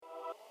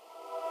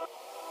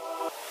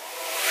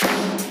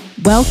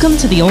Welcome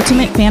to the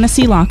Ultimate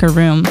Fantasy Locker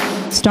Room,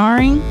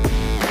 starring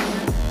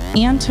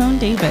Antone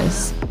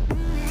Davis,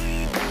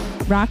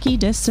 Rocky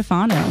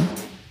DiStefano,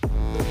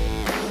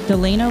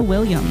 Delano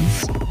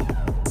Williams,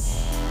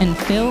 and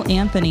Phil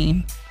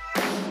Anthony.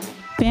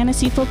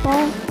 Fantasy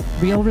football,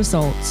 real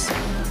results.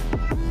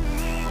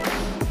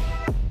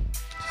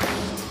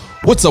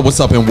 What's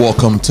up, and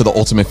welcome to the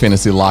Ultimate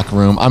Fantasy Locker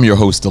Room. I'm your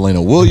host,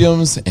 Delano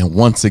Williams, and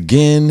once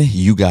again,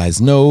 you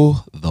guys know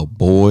the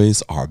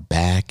boys are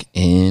back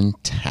in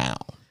town.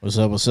 What's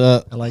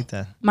up? I like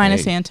that.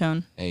 Minus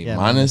Antone. Hey, Yeah,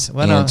 minus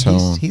well, no,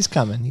 Antone. he's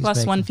coming. He's Plus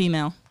making- one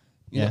female.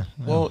 Yeah.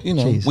 Well, you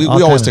know, Jeez, we all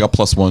always kind take a of-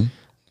 plus one.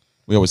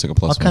 We always take a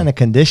plus All one. kind of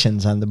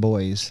conditions on the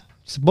boys.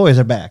 So the boys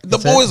are back. The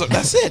That's boys it. are,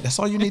 that's it. That's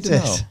all you need to know.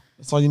 That's it.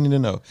 That's all you need to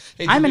know.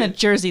 Hey, I'm in did a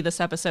jersey this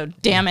episode.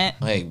 Damn it.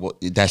 Hey, well,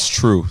 that's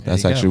true.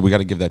 That's you go. actually, we got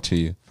to give that to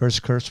you.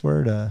 First curse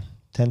word,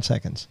 10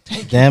 seconds.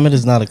 Damn it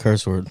is not a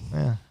curse word.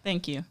 Yeah.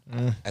 Thank you.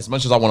 As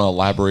much as I want to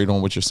elaborate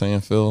on what you're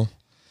saying, Phil,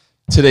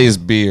 today's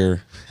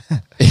beer.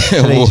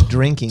 Today's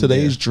drinking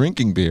Today's beer.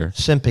 drinking beer.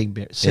 Sipping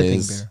beer.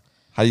 is,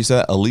 how do you say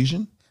that?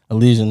 Elysian?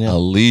 Elysian, yeah.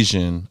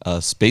 Elysian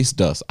Space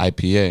Dust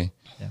IPA.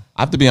 Yeah.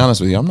 I have to be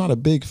honest with you. I'm not a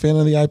big fan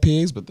of the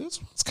IPAs, but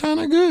this one's kind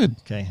of good.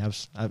 Okay.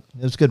 It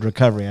was good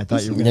recovery. I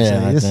thought you were going to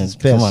Yeah, say, this is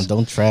piss. come on,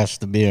 don't trash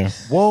the beer.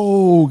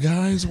 Whoa,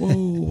 guys.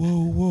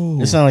 Whoa.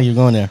 It sounds like you're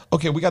going there.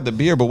 Okay, we got the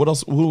beer, but what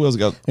else? Who else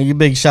got? A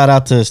big shout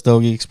out to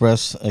Stogie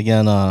Express.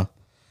 Again, like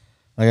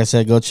I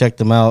said, go check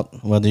them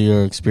out. Whether you're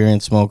an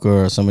experienced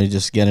smoker or somebody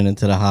just getting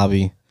into the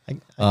hobby,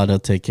 they'll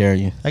take care of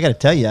you. I got to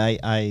tell you,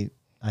 I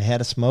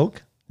had a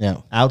smoke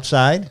Yeah.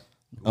 outside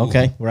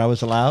Okay. where I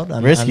was allowed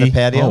on Risky. the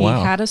patio. Oh, wow.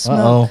 He had a smoke.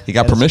 Uh-oh. He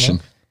got Had a permission.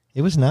 smoke.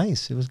 It was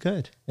nice. It was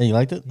good. Yeah, you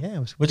liked it? Yeah, it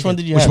was. Which pretty one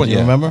good. did you Which have? one Do you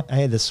you had? remember? I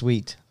had the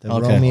sweet, the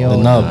Okay, Romeo. the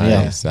nub,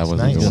 yeah. Nice. That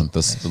was nice. a good one. The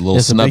little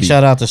Yes, a big snubby.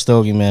 shout out to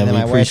Stogie, man. And We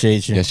my wife-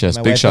 appreciate you. Yes. My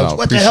Big wife shout goes, out.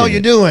 What the hell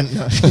Appreciate you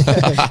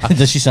it. doing?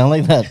 Does she sound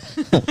like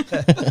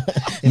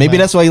that? Maybe my-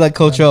 that's why you like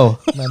Coach O.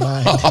 My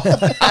mind.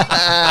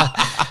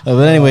 But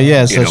anyway,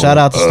 yeah. So shout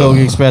out to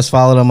Stogie Express.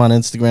 Follow them on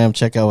Instagram.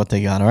 Check out what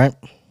they got. All right.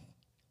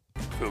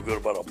 Feel good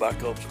about our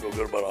backups. Feel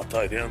good about our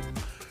tight end.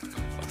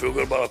 I feel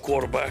good about our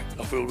quarterback.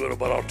 I feel good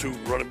about our two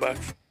running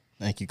backs.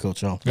 Thank you,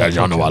 Coach O. Guys,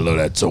 y'all know I love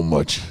that so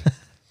much.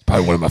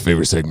 Probably one of my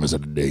favorite segments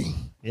of the day.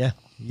 Yeah,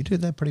 you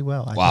did that pretty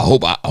well. Well, I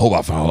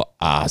hope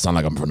I sound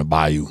like I'm from the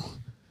Bayou. I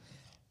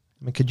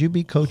mean, could you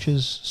be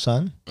Coach's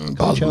son? Coach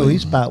possibly. O,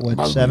 he's about, what,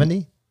 Possibly.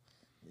 70?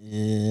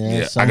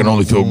 Yeah, I can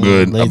only feel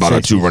good late about our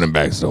 60s. two running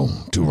backs, though.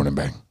 Two running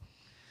back.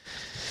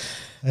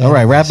 All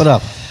right, wrap it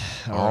up.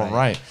 All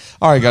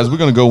right, guys. We're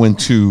gonna go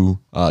into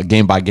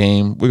game by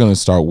game. We're gonna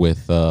start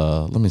with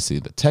let me see,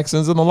 the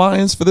Texans and the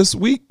Lions for this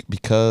week,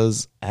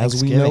 because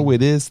as we know, Thanksgiving.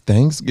 it is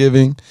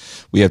Thanksgiving.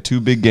 We have two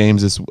big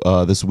games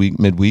this week,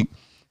 midweek.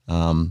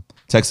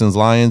 Texans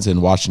Lions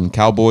and Washington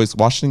Cowboys.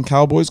 Washington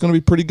Cowboys gonna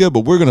be pretty good,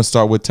 but we're gonna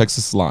start with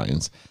Texas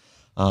Lions.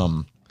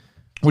 What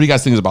do you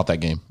guys think about that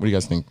game? What do you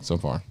guys think so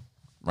far,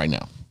 right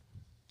now?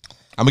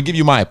 I'm gonna give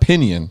you my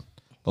opinion,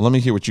 but let me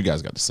hear what you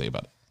guys got to say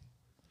about it.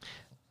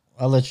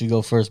 I'll let you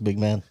go first, big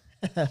man.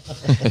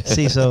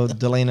 See, so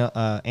Delano,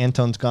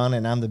 Antone's gone,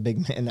 and I'm the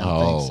big man now.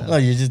 Oh. Thanks, No,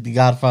 you're just the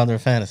godfather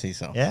of fantasy,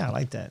 so. Yeah, I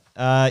like that.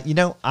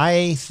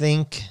 I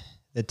think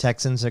the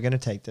Texans are going to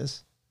take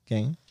this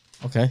game.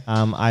 Okay.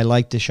 I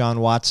like Deshaun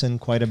Watson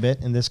quite a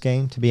bit in this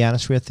game, to be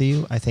honest with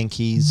you. I think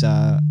he's,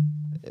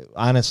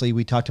 honestly,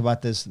 we talked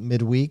about this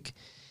midweek.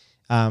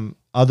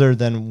 Other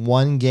than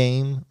one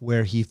game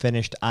where he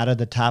finished out of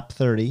the top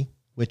 30,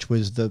 which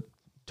was the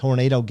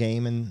tornado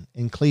game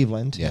in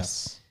Cleveland.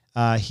 Yes.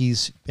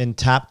 He's been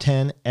top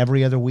 10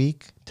 every other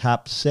week,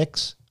 top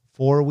 6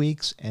 4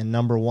 weeks, and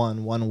number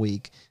 1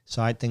 week.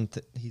 So I think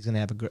that he's going to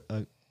have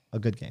a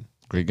good game.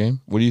 Great game.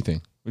 What do you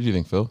think? What do you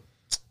think, Phil?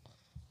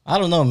 I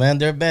don't know, man.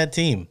 They're a bad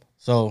team.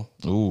 So,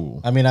 Ooh.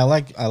 I mean, I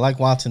like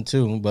Watson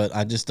too, but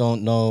I just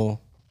don't know.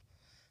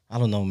 I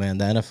don't know, man.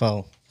 The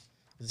NFL,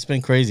 it's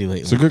been crazy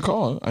lately. It's a good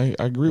call. I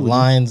agree with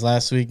Lions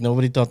last week,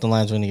 nobody thought the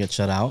Lions were going to get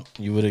shut out.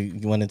 You would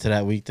have went into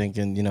that week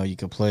thinking, you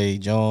could play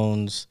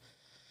Jones.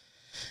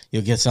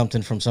 You'll get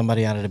something from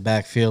somebody out of the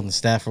backfield, and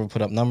Stafford would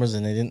put up numbers,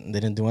 and they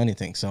didn't do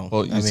anything. So, you.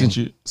 Well, since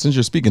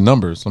you're speaking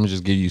numbers, let me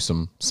just give you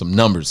some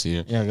numbers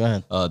here. yeah, go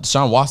ahead.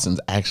 Deshaun Watson's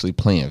actually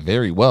playing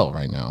very well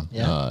right now.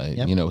 Yeah.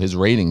 Yep. His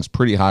rating's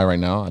pretty high right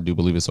now. I do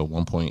believe it's a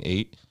 1.8,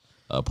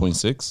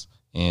 0.6,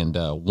 and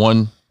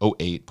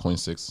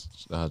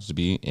 108.6 to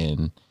be.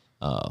 And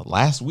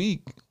last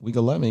week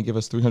 11, he gave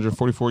us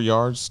 344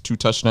 yards, 2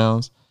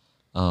 touchdowns.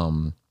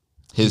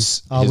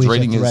 His Always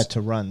rating a threat is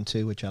to run,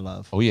 too, which I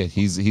love. Oh yeah,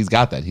 he's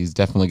got that. He's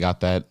definitely got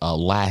that.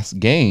 Last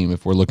game,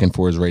 if we're looking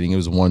for his rating, it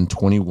was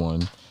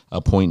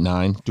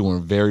 121.9,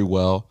 doing very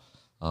well.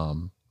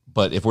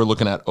 But if we're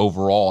looking at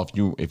overall,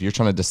 if you're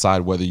trying to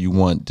decide whether you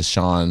want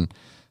Deshaun,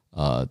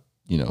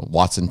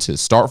 Watson to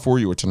start for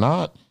you or to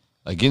not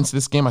against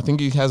this game, I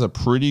think he has a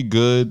pretty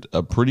good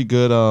upper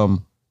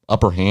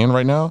hand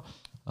right now.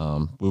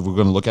 We're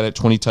going to look at it,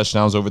 20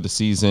 touchdowns over the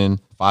season,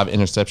 5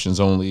 interceptions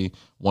only,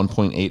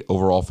 1.8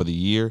 overall for the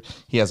year.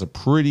 He has a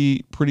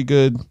pretty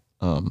good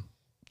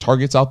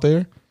targets out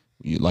there.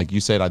 like you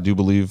said, I do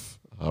believe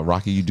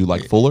Rocky. You do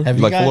like Fuller. Have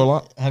you like guys, Fuller a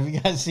lot. Have you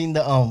guys seen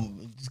the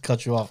Just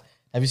cut you off.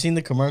 Have you seen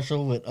the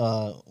commercial with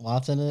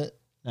Watson in it?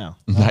 No.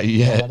 Not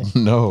yet.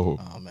 No.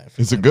 Oh man,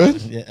 Is it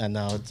good? Yeah,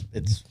 no,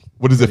 it's.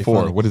 What is it pretty for?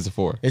 funny. What is it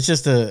for? It's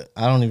just I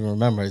don't even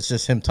remember. It's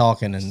just him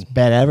talking and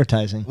Bad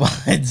advertising.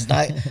 it's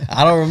not.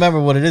 I don't remember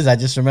what it is. I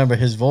just remember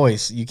his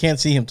voice. You can't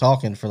see him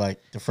talking for like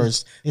the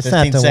first It's 15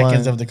 not the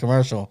seconds one- of the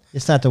commercial.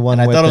 It's not the one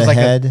And I with thought it the was like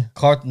head. a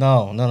cart.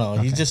 No.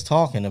 He's just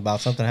talking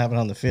about something happened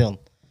on the field,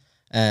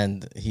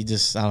 and he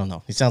just I don't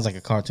know. He sounds like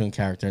a cartoon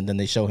character, and then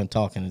they show him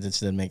talking, and it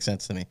just didn't make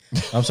sense to me.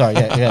 I'm sorry.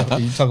 Yeah.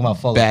 You're talking about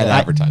Fuller. Bad Yeah.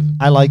 advertising.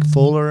 I like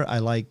Fuller. I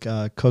like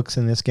Cooks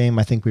in this game.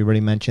 I think we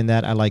already mentioned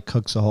that. I like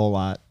Cooks a whole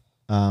lot.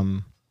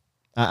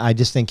 I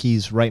just think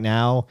he's right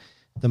now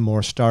the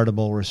more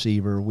startable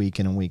receiver week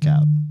in and week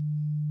out.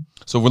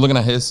 So if we're looking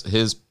at his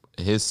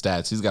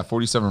stats. He's got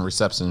 47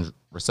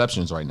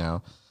 receptions right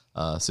now,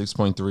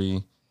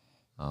 6.3,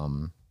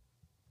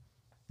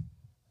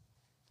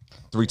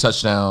 3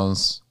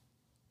 touchdowns,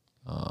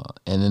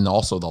 and then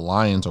also the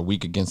Lions are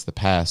weak against the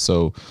pass.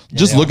 So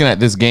just looking at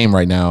this game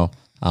right now,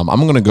 I'm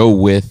going to go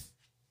with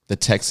the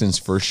Texans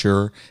for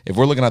sure. If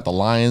we're looking at the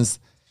Lions,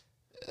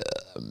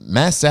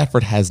 Matt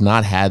Stafford has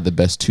not had the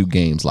best 2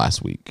 games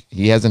last week.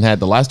 He hasn't had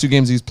the last 2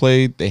 games he's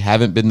played. They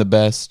haven't been the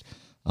best,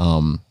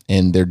 and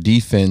their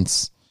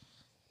defense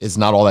is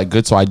not all that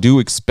good. So I do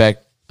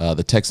expect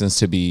the Texans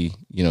to be,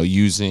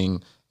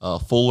 using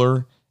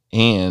Fuller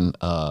and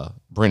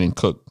Brandon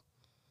Cook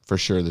for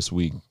sure this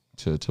week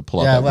to pull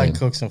out Yeah, I that like win.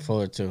 Cooks and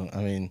Fuller too.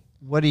 I mean,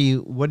 What do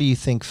you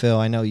think, Phil?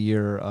 I know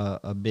you're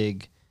a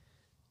big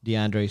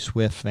DeAndre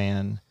Swift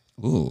fan.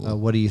 Ooh,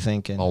 What are you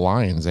thinking? the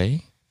Lions, eh?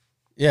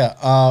 yeah.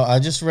 I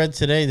just read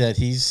today that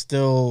he's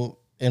still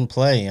in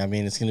play. I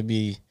mean, it's going to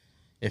be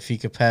if he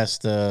could pass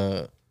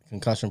the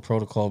concussion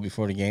protocol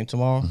before the game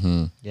tomorrow.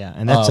 Yeah,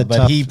 and that's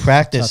But he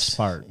practiced. tough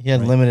part. He had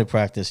right? limited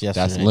practice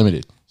yesterday. That's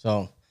limited.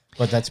 So,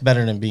 but that's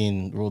better than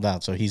being ruled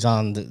out. So he's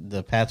on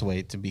the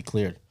pathway to be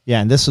cleared. Yeah,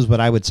 and this is what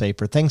I would say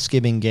for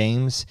Thanksgiving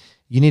games.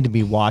 You need to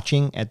be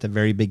watching at the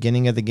very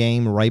beginning of the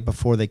game, right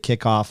before they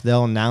kick off.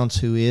 They'll announce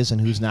who is and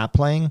who's not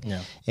playing,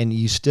 Yeah. and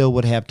you still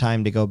would have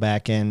time to go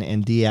back in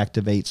and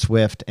deactivate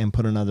Swift and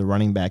put another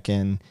running back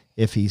in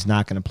if he's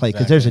not going to play,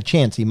 because there's a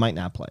chance he might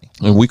not play.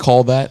 And we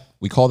call that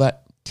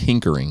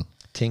tinkering.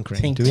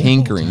 Tinkering.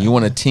 Tinkering. You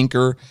want to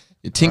tinker.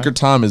 Tinker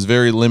time is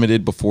very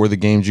limited before the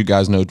games. You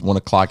guys know 1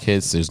 o'clock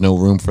hits. There's no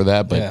room for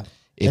that. But Yeah. if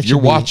That you're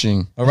should be-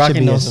 watching, Well, Rocky should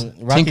be knows. a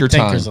Rocky tinker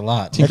tinkers time. a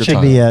lot. Tinker That should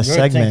time. be a You're a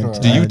segment.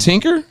 tinkerer, Do you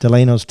tinker?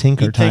 Delano's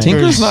Tinker Time. tinker-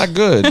 Tinker's not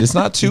good. It's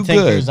not too He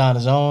tinkers good. on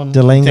his own.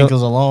 Delango-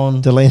 Tinkers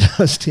alone.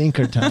 Delano's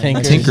Tinker Time.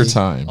 Tinker- Tinker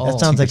time. Oh.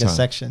 That sounds like Tinker a time.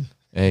 section.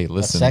 Hey,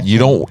 listen. section.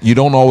 You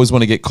don't always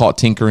want to get caught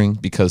tinkering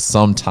because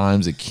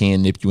sometimes it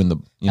can nip you in the.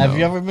 Have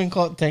you ever been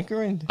caught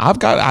tinkering? I'm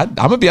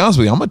gonna be honest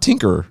with you. I'm a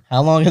tinkerer.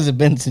 How long has it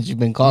been since you've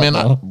been caught? Man,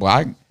 though?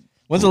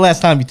 When's the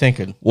last time you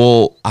tinkered?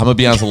 Well, I'm gonna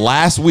be honest.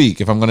 Last week,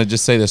 if I'm gonna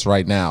just say this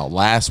right now,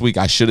 last week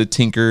I should have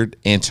tinkered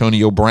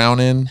Antonio Brown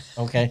in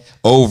Okay.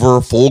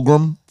 over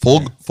Fulgham,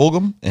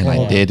 and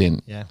I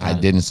didn't. Yeah. I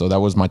didn't. So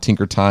that was my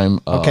tinker time.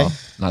 Okay.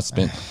 Not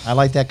spent. I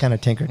like that kind of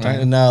Tinker All right,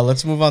 Time. and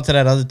let's move on to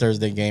that other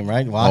Thursday game,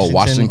 right?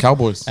 Washington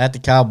Cowboys. at the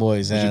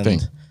Cowboys, What'd you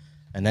and think?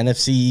 an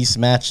NFC East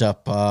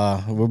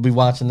matchup. We'll be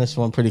watching this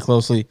one pretty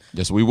closely.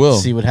 Yes, we will.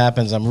 See what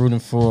happens. I'm rooting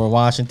for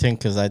Washington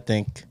because I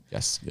think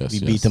Yes. we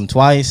beat them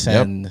twice,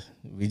 Yep. and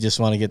we just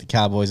want to get the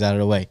Cowboys out of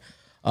the way.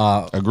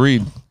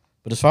 Agreed.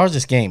 But as far as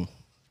this game,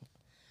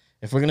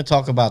 if we're going to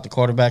talk about the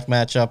quarterback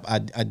matchup,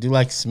 I do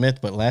like Smith,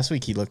 but last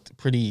week he looked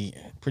pretty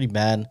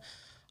bad.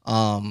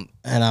 And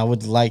I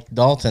would like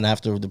Dalton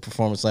after the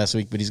performance last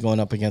week, but he's going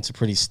up against a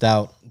pretty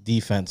stout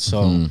defense.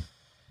 So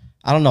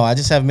I don't know. I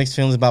just have mixed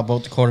feelings about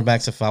both the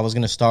quarterbacks. If I was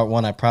going to start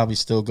one, I'd probably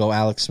still go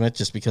Alex Smith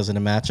just because of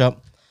the matchup.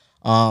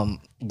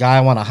 Guy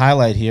I want to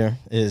highlight here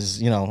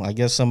is, I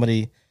guess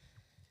somebody,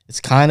 it's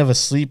kind of a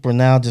sleeper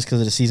now just because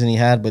of the season he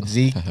had, but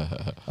Zeke.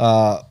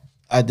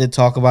 I did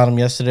talk about him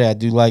yesterday. I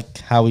do like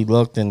how he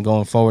looked and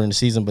going forward in the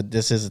season, but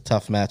this is a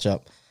tough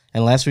matchup.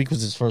 And last week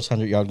was his first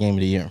 100-yard game of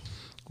the year.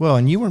 Well,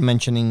 and you were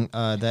mentioning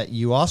that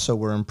you also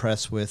were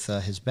impressed with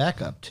his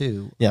backup,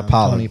 too. Yeah,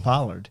 Pollard. Tony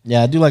Pollard.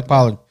 Yeah, I do like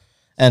Pollard.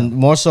 And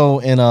more so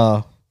in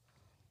a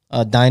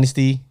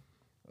dynasty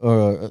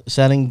or a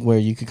setting where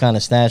you could kind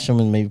of stash him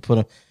and maybe put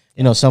him.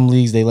 Some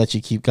leagues, they let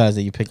you keep guys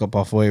that you pick up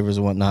off waivers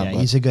and whatnot. Yeah,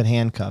 but he's a good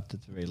handcuff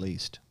at the very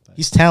least. But-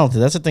 he's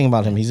talented. That's the thing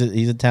about him. He's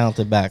a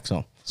talented back.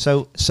 So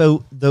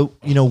So the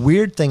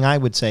weird thing I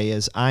would say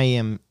is I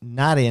am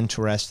not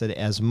interested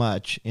as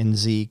much in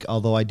Zeke,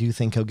 although I do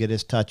think he'll get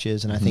his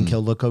touches and I think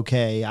he'll look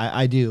okay.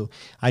 I do.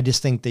 I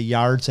just think the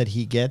yards that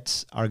he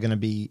gets are going to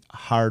be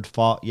hard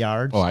fought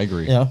yards. Oh, I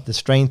agree. yeah, The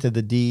strength of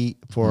the D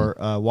for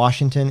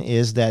Washington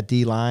is that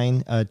D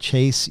line.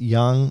 Chase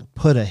Young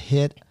put a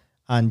hit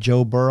on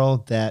Joe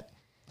Burrow that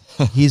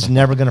he's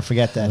never going to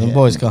forget that. them hit.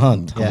 boys can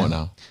hunt. Come on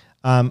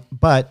now.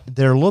 But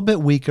they're a little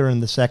bit weaker in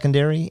the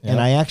secondary, and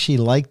I actually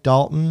like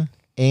Dalton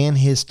and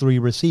his 3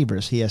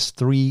 receivers. He has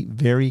 3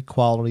 very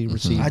quality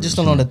receivers. I just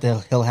don't know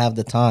that he'll have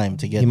the time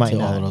to get He might to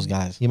not. all of those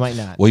guys. He might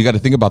not. Well, you got to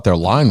think about their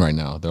line right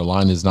now. Their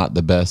line is not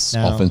the best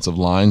No. offensive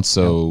line.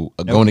 So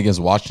going against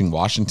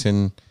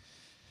Washington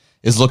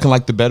is looking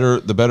like the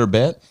better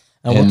bet.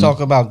 And we'll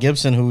talk about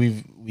Gibson, who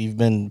we've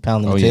been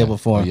pounding the table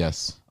for. Oh,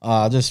 yes.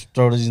 I'll just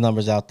throw these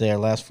numbers out there.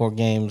 Last 4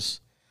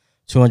 games,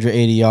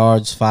 280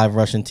 yards, 5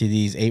 rushing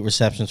TDs, 8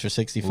 receptions for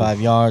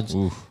 65 yards.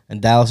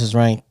 And Dallas is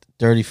ranked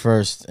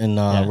 31st in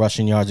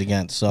rushing yards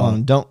against. So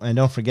And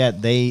don't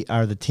forget, they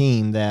are the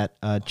team that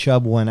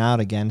Chubb went out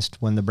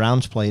against when the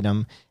Browns played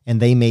him, and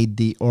they made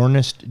the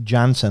Ernest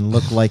Johnson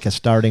look like a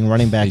starting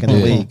running back in the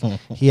league.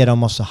 He had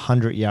almost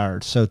 100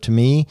 yards. So to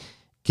me,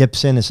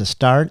 Gibson is a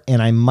start,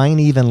 and I might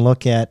even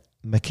look at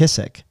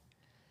McKissick.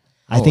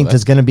 I think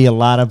there's going to be a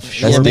lot of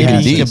short digging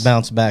maybe he deep. could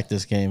bounce back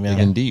this game. Yeah.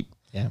 Digging deep.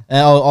 Yeah. And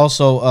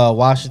also,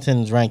 Washington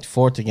is ranked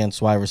 4th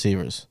against wide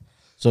receivers.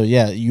 So,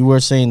 yeah, you were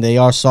saying they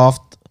are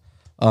soft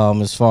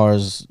as far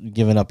as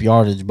giving up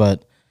yardage,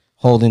 but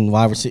holding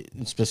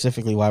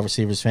specifically wide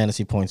receivers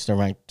fantasy points, they're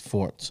ranked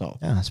 4th. So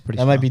Yeah, that's pretty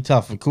that might be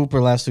tough. For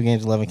Cooper, last 2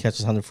 games, 11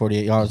 catches,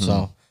 148 yards.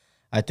 So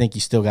I think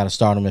you still got to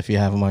start him if you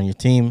have him on your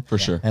team. For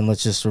sure. And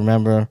let's just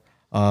remember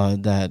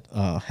that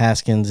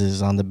Haskins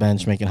is on the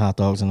bench making hot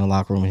dogs in the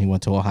locker room, and he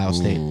went to Ohio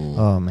State.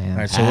 Oh, man. All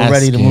right, so we're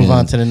ready to move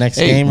on to the next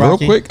game, real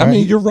Rocky. quick. I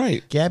mean, you're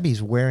right.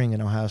 Gabby's wearing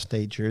an Ohio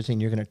State jersey,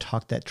 and you're going to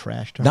talk that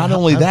trash to her. Not How-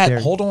 only how that, dare-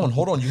 hold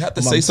on. You have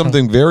to say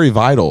something very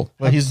vital.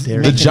 Well, he's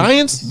dare The you.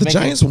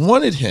 Giants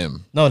wanted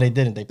him. No, they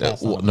didn't. They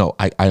passed on Well, him. no,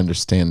 I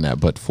understand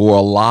that, but for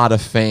a lot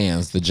of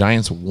fans, the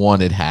Giants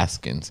wanted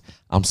Haskins.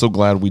 I'm so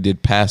glad we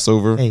did pass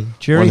over. Hey, on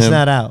jury's him.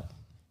 not out.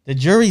 The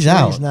jury's Jury's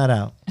out. not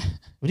out.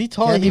 What are you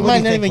talking? Gabby, He what do might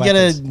you not think even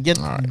about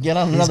get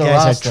on These another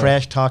guys roster. are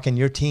trash talking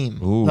your team.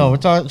 Ooh. No, we're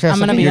talking. I'm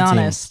going to be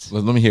honest.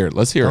 Let me hear it.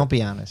 Let's hear Don't it.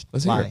 be honest.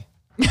 Let's hear Lie.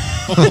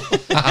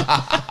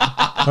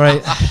 All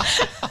right.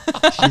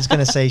 She's going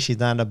to say she's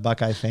not a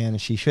Buckeye fan,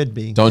 and she should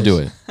be. Don't do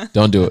it.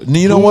 Don't do it.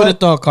 You know Who would have what?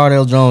 thought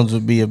Cardale Jones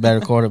would be a better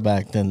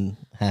quarterback than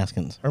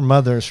Haskins? Her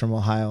mother is from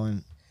Ohio,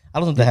 and I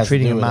don't think that has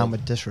treating to her do with mom it.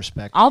 with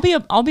disrespect. I'll be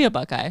a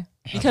Buckeye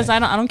because I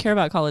don't care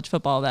about college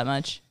football that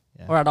much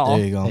or at all.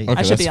 There you go. Hey, I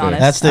Okay, should be that's fair. honest.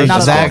 That's the I'm not a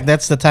exact. Bull.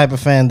 That's the type of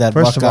fan that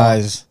First of all,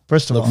 Buckeyes.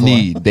 First of all,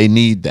 They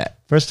need that.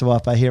 First of all,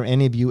 if I hear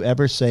any of you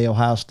ever say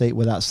Ohio State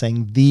without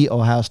saying the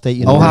Ohio State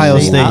University, Ohio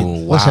State.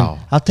 Listen, Wow.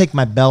 I'll take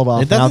my belt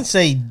off. It and I'll- doesn't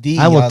say D.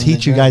 I will on the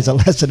teach you guys a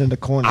jersey. lesson in the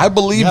corner. I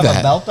believe You have that.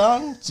 a belt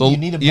on. So you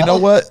need a belt. you know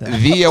what?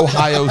 The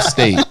Ohio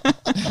State.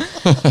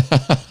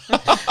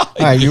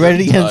 All right, you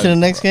ready to get into the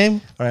next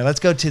game? All right, let's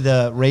go to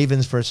the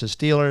Ravens versus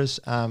Steelers.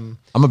 I'm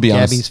gonna be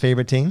honest. Gabby's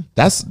favorite team.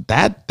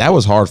 That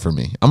was hard for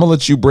me. I'm gonna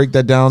let you break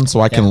that down so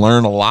I can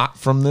learn a lot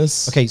from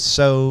this. Okay,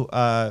 so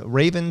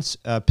Ravens,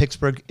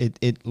 Pittsburgh.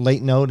 It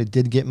late note. It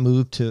did get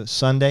moved to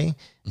Sunday.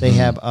 They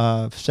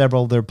have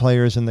several of their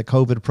players in the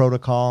COVID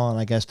protocol, and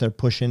I guess they're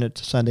pushing it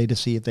to Sunday to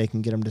see if they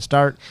can get them to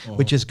start,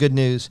 which is good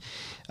news.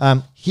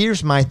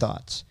 Here's my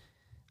thoughts.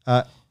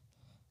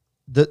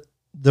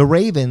 The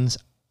Ravens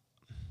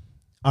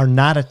are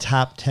not a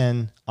top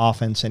 10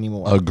 offense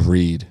anymore.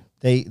 Agreed.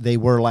 They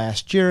were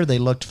last year. They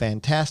looked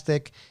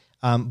fantastic.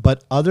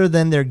 But other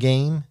than their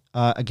game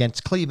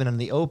against Cleveland in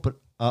the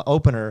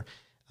opener,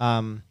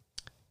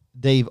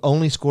 they've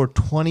only scored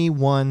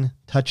 21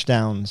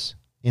 touchdowns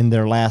in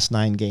their last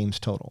 9 games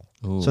total.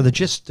 So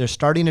they're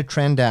starting to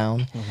trend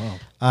down.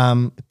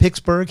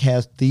 Pittsburgh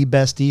has the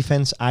best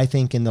defense, I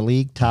think, in the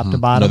league, top to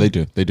bottom. No, they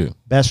do. They do.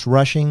 Best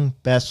rushing,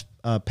 best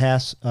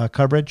pass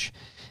coverage,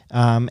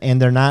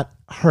 and they're not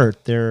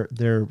hurt.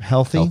 They're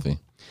healthy.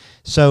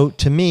 So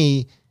to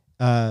me,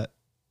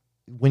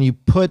 when you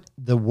put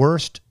the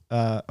worst,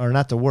 or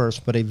not the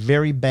worst, but a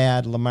very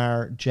bad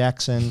Lamar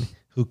Jackson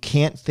who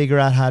can't figure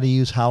out how to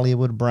use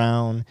Hollywood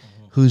Brown,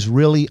 whose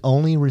really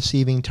only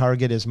receiving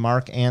target is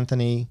Mark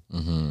Anthony,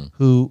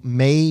 who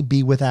may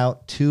be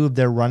without 2 of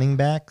their running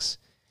backs.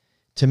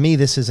 To me,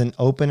 this is an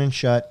open and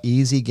shut,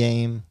 easy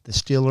game. The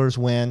Steelers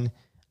win.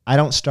 I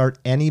don't start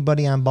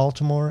anybody on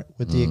Baltimore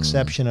with the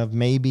exception of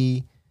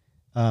maybe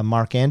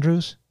Mark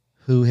Andrews,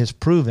 who has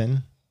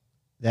proven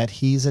that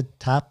he's a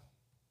top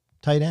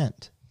tight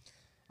end.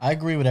 I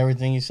agree with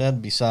everything you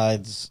said.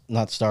 Besides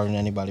not starting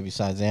anybody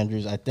besides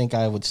Andrews, I think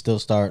I would still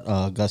start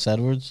Gus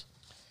Edwards.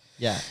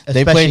 Yeah,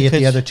 They especially played if the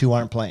Pitts- other 2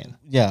 aren't playing.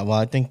 Yeah, well,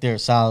 I think they're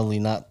solidly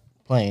not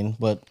playing,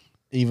 but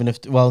even if,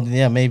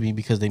 maybe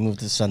because they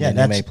moved to Sunday, Yeah,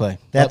 they may play.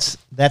 That's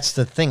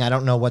the thing. I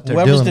don't know what they're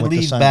Whoever's doing the with the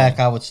lead Sunday. back,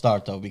 I would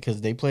start though,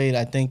 because they played.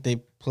 I think they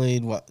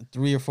played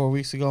 3 or 4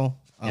 weeks ago.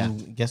 I'm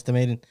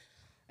guesstimating,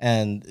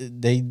 and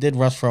they did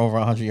rush for over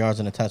 100 yards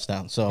and a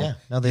touchdown. So Yeah,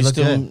 no, they you look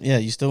still, good. yeah,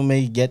 you still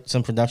may get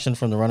some production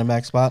from the running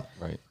back spot.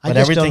 Right. I But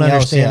just don't everything else,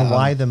 understand yeah,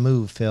 why the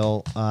move,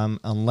 Phil,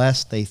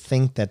 unless they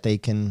think that they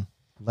can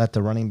let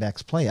the running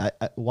backs play.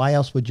 Why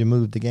else would you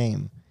move the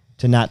game?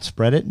 To not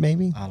spread it,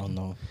 maybe? I don't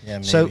know. Yeah,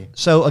 maybe.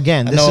 So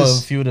again, I this know a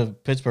is few of the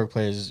Pittsburgh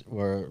players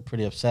were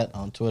pretty upset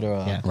on Twitter.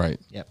 Right.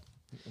 yep.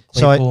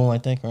 Claypool, I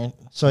think, right?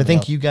 So I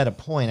think you got a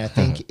point. I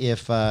think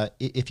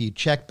if you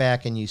check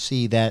back and you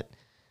see that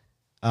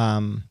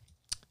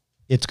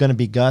it's going to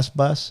be Gus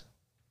Bus,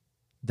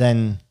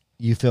 then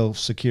you feel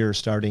secure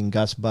starting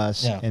Gus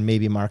Bus and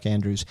maybe Mark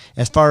Andrews.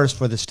 As far as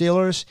for the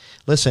Steelers,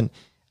 listen,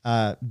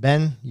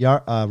 Ben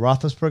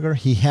Roethlisberger,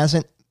 he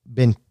hasn't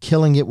been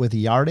killing it with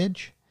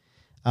yardage,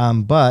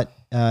 but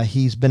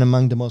he's been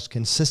among the most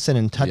consistent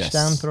in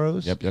touchdown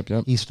throws.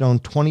 Yep. He's thrown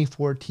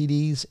 24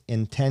 TDs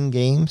in 10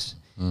 games.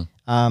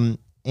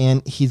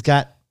 And he's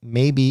got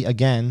maybe,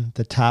 again,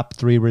 the top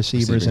 3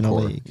 receivers in the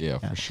league. Yeah,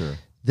 for sure.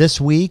 This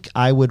week,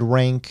 I would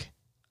rank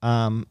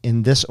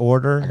in this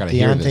order.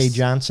 Deontay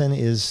Johnson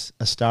is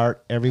a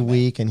start every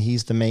week, and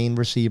he's the main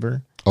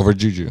receiver. Over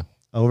Juju.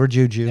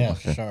 Yeah,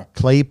 for sure.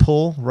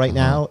 Claypool right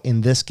now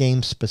in this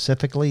game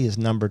specifically is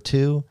number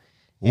 2,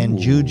 and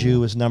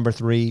Juju is number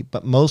 3.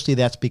 But mostly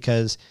that's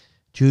because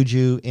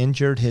Juju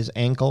injured his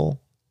ankle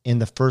in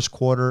the first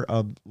quarter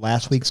of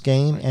last week's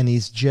game, and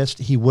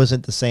he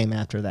wasn't the same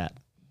after that.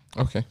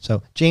 Okay.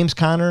 So James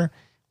Conner,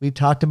 we've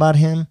talked about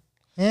him.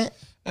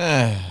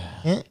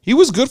 He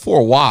was good for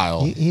a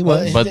while. He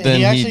was. But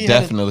then he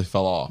definitely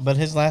fell off. But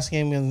his last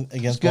game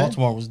against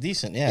Baltimore was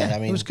decent. Yeah, I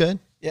mean, it was good.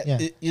 Yeah.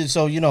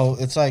 So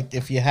it's like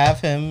if you have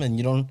him and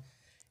you don't,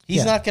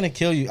 he's not going to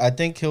kill you. I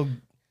think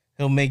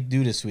he'll make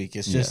do this week.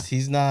 It's just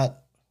he's not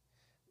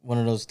one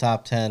of those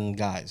top 10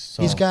 guys.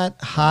 So he's got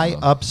high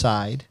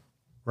upside,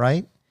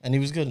 right? And he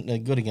was good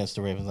against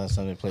the Ravens last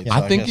time they played. So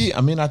I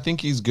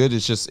think he's good.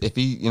 It's just if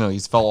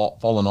he's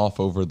fallen off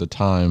over the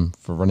time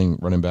for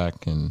running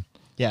back and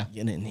get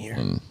in here.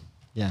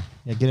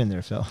 Get in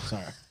there, Phil.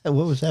 Sorry.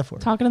 What was that for?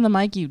 Talking to the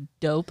mic, you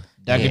dope.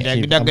 What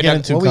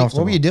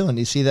were you doing?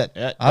 You see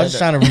that? I was just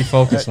trying to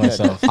refocus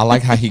myself. I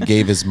like how he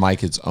gave his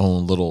mic its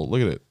own little.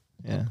 Look at it.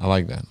 Yeah, I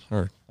like that.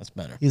 That's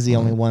better. He's the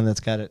only one that's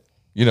got it.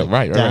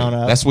 Right. Down,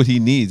 up. That's what he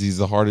needs. He's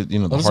the hardest. The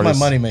This hardest. is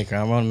my moneymaker.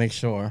 I want to make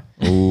sure.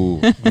 Ooh.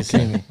 You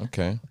see me.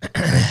 Okay.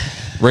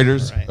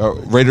 Raiders.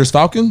 Raiders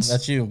Falcons.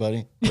 That's you,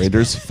 buddy.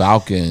 Raiders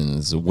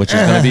Falcons, which is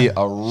going to be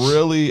a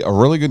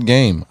really good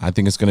game. I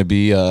think it's going to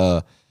be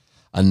a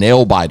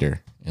nail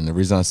biter, and the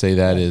reason I say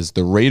that is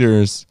the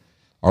Raiders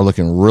are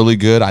looking really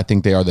good. I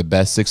think they are the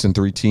best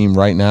 6-3 team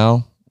right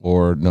now.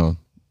 Or no,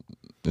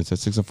 is that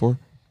 6-4?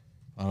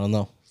 I don't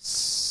know.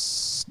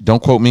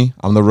 Don't quote me.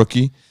 I'm the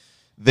rookie.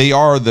 They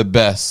are the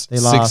best. They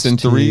lost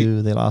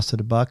 6-3. They lost to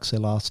the Bucks. They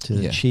lost to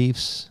the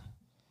Chiefs.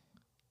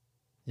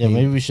 Yeah,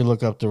 maybe we should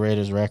look up the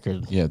Raiders'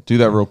 record. Yeah, do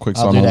that real quick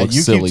so I'll I do don't that. look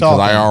You silly keep because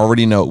I talking.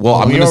 already know. Well,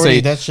 I'm going to say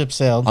that ship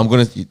sailed. I'm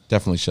going to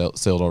definitely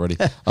sailed already.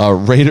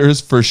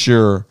 Raiders for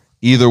sure.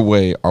 Either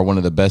way, are one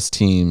of the best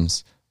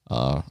teams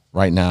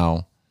right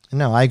now.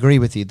 No, I agree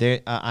with you.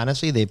 They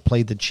honestly, they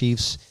played the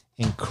Chiefs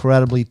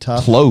incredibly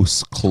tough.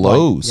 Close,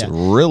 Yeah.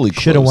 really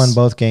close. Should have won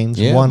both games.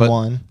 Yeah,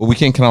 1-1. But we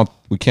can't count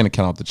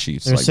out the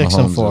Chiefs. They're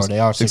 6-4. They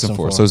are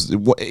 6-4. So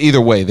either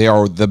way, they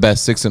are the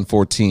best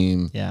 6-4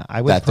 team. Yeah,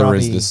 I would there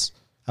is this.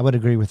 I would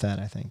agree with that.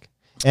 I think,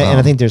 and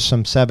I think there's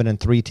some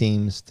 7-3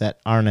 teams that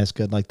aren't as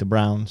good, like the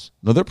Browns.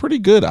 No, they're pretty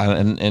good.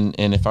 And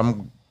if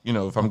I'm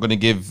going to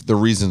give the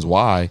reasons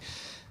why,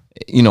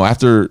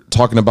 after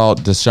talking about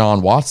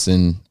Deshaun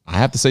Watson, I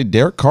have to say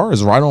Derek Carr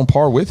is right on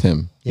par with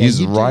him. Yeah,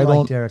 He's right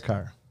on. Derek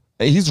Carr.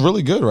 He's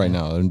really good right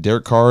now, and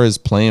Derek Carr is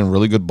playing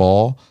really good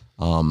ball.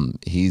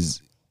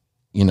 He's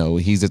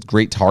at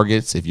great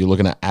targets. If you're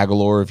looking at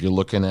Aguilar, if you're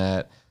looking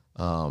at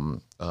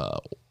Waller,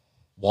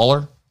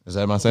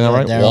 am I saying that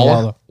right?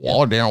 Darren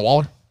Waller, Darren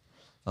Waller.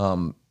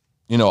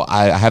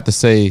 I have to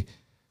say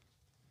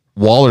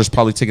Waller's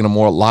probably taking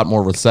a lot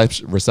more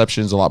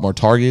receptions, a lot more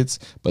targets,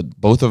 but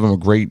both of them are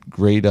great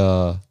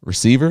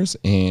receivers.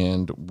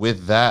 And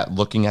with that,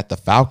 looking at the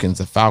Falcons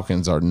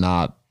are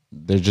not.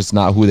 They're just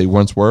not who they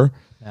once were.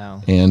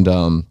 No.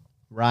 And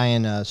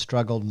Ryan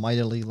struggled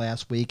mightily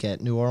last week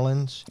at New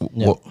Orleans.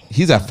 Well,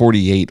 he's at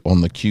 48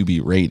 on the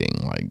QB rating.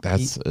 Like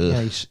that's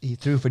he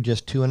threw for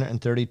just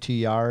 232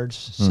 yards,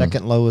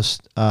 second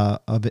lowest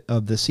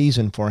of the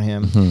season for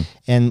him.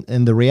 And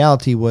the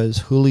reality was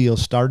Julio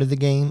started the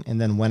game and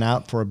then went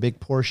out for a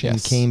big portion,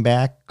 came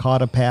back,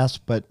 caught a pass,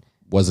 but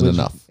wasn't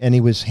enough. And he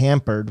was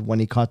hampered when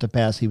he caught the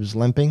pass. He was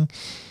limping.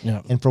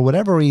 Yeah. And for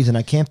whatever reason,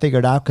 I can't figure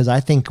it out because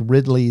I think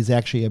Ridley is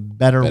actually a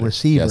better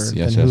receiver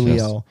than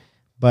Julio. Yes.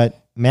 But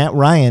Matt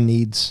Ryan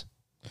needs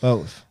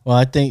both. Well,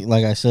 I think,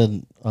 like I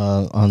said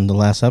on the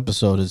last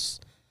episode, is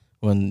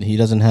when he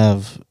doesn't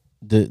have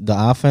the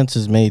offense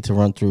is made to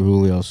run through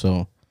Julio.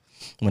 So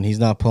when he's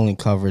not pulling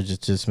coverage,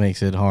 it just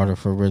makes it harder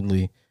for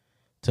Ridley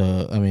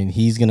to. I mean,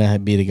 he's gonna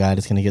be the guy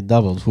that's gonna get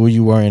doubled. Who are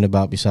you worrying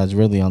about besides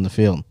Ridley on the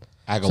field?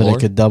 Aguilar? So they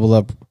could double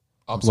up.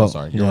 I'm so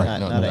sorry. You're right.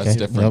 No, that's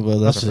different. No,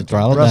 let's just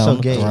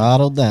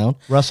throttle down.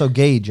 Russell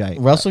Gage.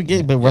 Russell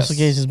Gage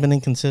has been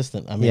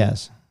inconsistent. I mean,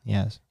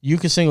 yes. You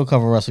can single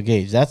cover Russell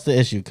Gage. That's the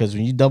issue because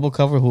when you double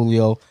cover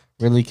Julio,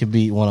 Ridley could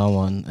beat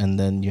 1-on-1, and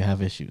then you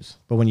have issues.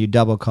 But when you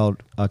double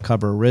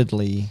cover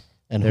Ridley,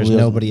 and there's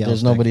Julio's, nobody else.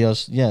 There's nobody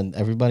else. Yeah,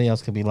 everybody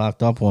else could be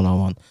locked up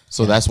 1-on-1.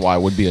 So that's why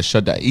it would be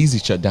a easy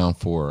shutdown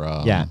for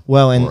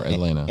Well, and for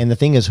Atlanta. And the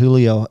thing is,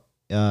 Julio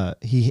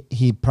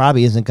he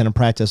probably isn't going to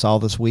practice all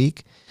this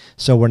week.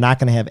 So we're not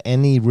going to have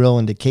any real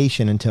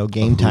indication until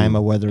game time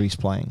of whether he's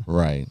playing.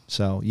 Right.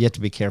 So you have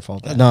to be careful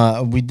of that.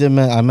 No, we did.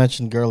 I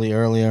mentioned Gurley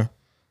earlier,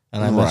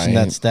 and I mentioned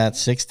that stat: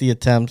 60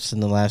 attempts in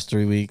the last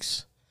 3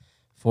 weeks,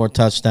 4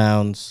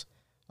 touchdowns.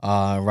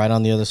 Right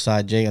on the other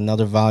side,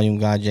 another volume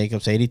guy,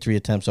 Jacobs, 83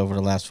 attempts over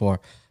the last 4.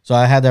 So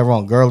I had that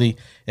wrong. Gurley,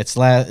 it's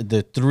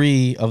the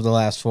 3 of the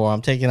last 4.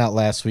 I'm taking out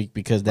last week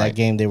because that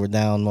game they were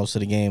down most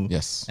of the game.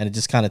 Yes. And it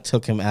just kind of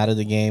took him out of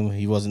the game.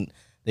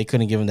 They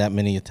couldn't give him that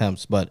many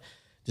attempts, but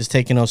just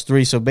taking those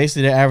 3. So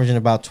basically they're averaging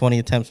about 20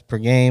 attempts per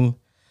game,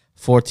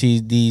 4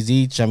 TDs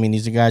each. I mean,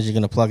 these are guys you're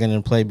going to plug in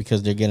and play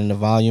because they're getting the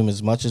volume.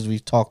 As much as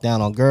we've talked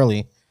down on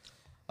Gurley,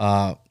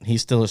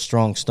 he's still a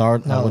strong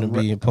start. I wouldn't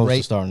be opposed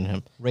to starting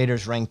him.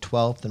 Raiders ranked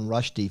 12th in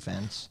rush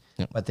defense,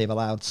 but they've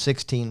allowed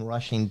 16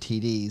 rushing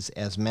TDs,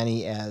 as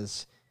many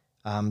as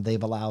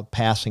they've allowed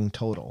passing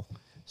total.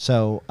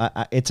 So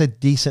it's a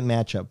decent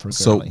matchup for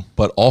Gurley.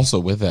 But also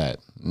with that,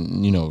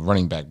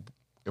 running back,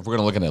 if we're going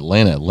to look at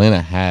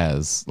Atlanta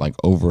has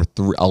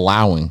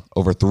allowing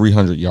over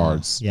 300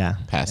 yards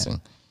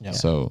passing. Yeah.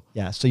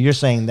 So you're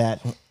saying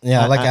that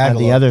like on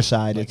the other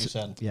side, like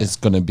it's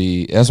going to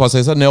be. That's why I say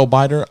it's a nail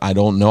biter. I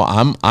don't know.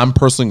 I'm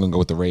personally going to go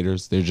with the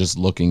Raiders. They're just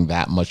looking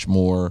that much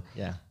more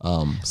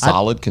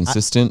solid,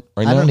 consistent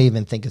right now. I don't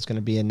even think it's going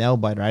to be a nail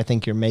biter. I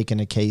think you're making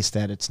a case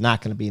that it's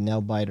not going to be a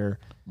nail biter.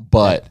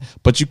 But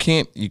you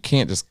can't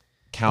just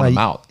count them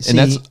out.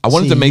 And I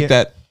wanted to make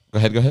that. Go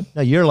ahead.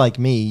 No, you're like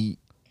me.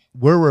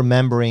 We're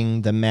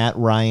remembering the Matt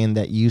Ryan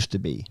that used to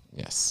be.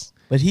 Yes.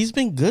 But he's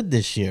been good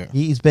this year.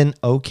 He's been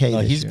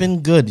okay. He's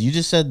been good. You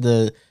just said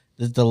the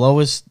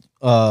lowest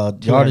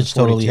yardage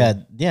total he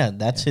had. Yeah,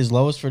 that's his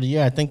lowest for the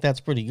year. I think that's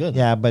pretty good.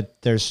 Yeah,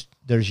 but there's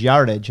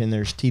yardage and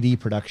there's TD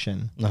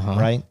production,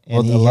 right?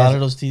 And a lot of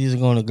those TDs are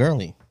going to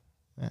Gurley.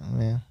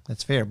 Yeah,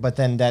 that's fair. But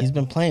then he's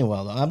been playing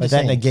well though.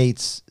 That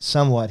negates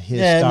somewhat his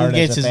start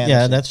as a fantasy.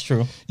 Yeah, that's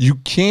true. You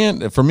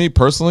can't. For me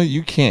personally,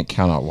 you can't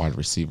count out wide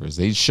receivers.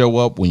 They show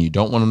up when you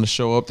don't want them to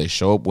show up. They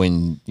show up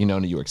when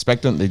you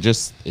expect them.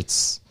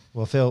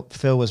 Well,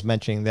 Phil was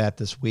mentioning that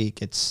this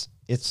week.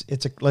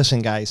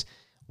 Listen, guys,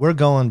 we're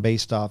going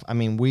based off. I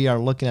mean, we are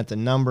looking at the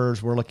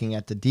numbers. We're looking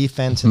at the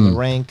defense and the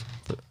rank,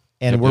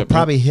 and we're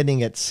probably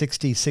hitting at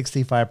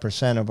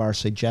 65% of our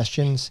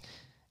suggestions.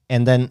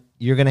 And then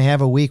you're going to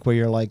have a week where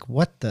you're like,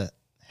 what the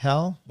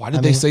hell? Why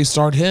did they say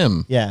start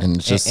him? Yeah. And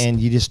it's just, and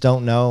you just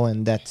don't know.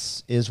 And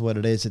is what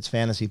it is. It's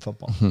fantasy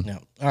football. Yeah.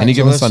 Any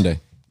given Sunday.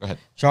 Go ahead.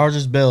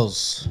 Chargers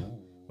Bills,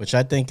 which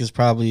I think is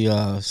probably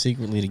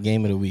secretly the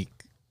game of the week.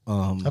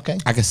 Okay.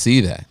 I can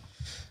see that.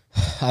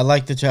 I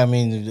like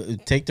the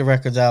take the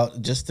records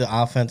out, just the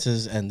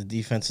offenses and the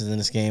defenses in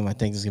this game. I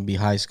think it's going to be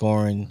high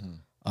scoring,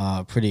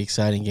 pretty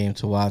exciting game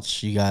to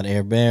watch. You got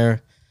Air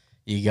Bear.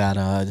 You got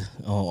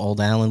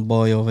old Allen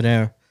boy over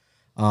there.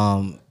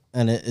 And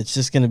it's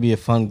just going to be a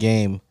fun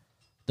game.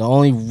 The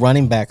only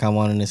running back I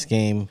want in this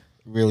game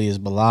really is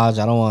Balaj.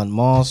 I don't want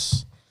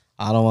Moss.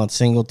 I don't want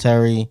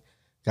Singletary.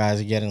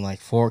 Guys are getting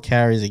like 4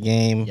 carries a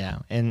game. Yeah,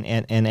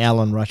 and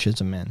Allen rushes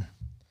them in.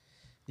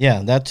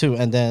 Yeah, that too.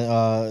 And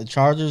then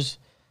Chargers,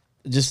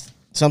 just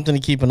something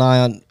to keep an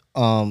eye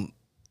on.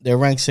 They're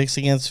ranked 6th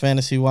against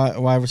fantasy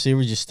wide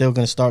receivers. You're still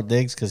going to start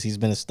Diggs because he's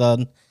been a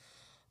stud.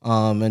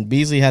 And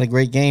Beasley had a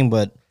great game,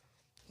 but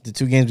the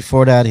 2 games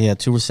before that, he had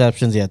 2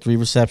 receptions. He had 3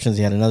 receptions.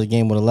 He had another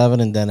game with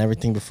 11, and then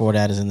everything before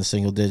that is in the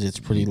single digits,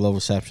 pretty low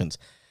receptions.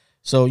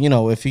 So,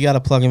 if you got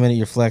to plug him in at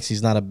your flex,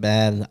 he's not a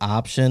bad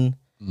option.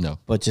 No.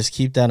 But just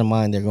keep that in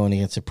mind. They're going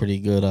against a pretty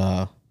good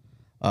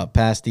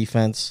pass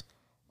defense.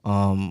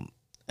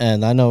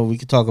 And I know we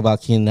could talk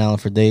about Keenan Allen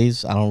for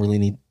days. I don't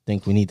really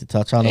think we need to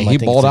touch on him. He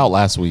balled out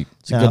last week.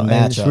 It's a good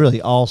matchup. It's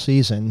really all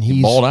season.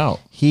 He balled out.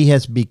 He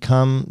has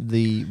become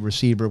the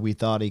receiver we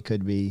thought he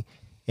could be.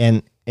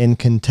 And in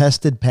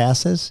contested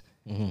passes,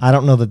 I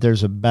don't know that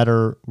there's a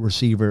better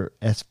receiver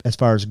as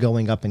far as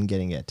going up and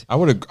getting it. I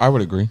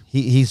would agree.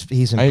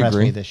 He's impressed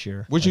me this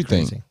year. What'd you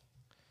think?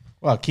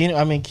 Well,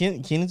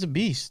 Keenan's a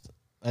beast.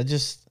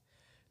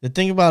 The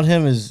thing about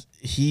him is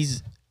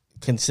he's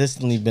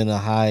consistently been a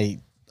high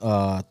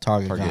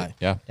target guy.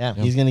 Yeah.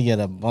 He's going to get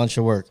a bunch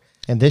of work.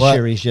 And this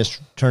year he's just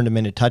turned them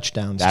into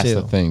touchdowns That's too.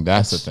 The thing.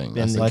 That's the thing.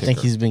 I think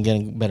he's been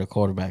getting better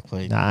quarterback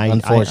play,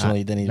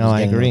 unfortunately, than he was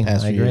getting in the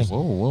past few years.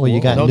 Well, you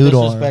got no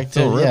Noodle. Disrespect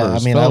to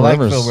I like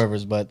Phil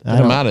Rivers, but get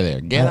him out of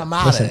there. Get him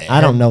out of there. I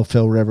don't know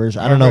Phil Rivers.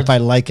 I don't know if I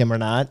like him or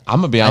not.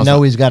 I'm gonna be honest. I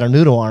know he's got a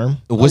noodle arm.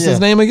 What's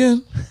his name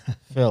again?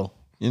 Phil.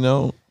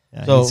 Yeah,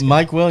 so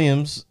Mike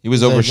Williams. He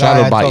was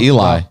overshadowed by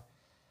Eli.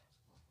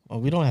 Well,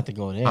 we don't have to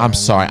go there. I'm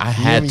sorry. I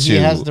had to. He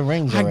has the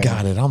rings. I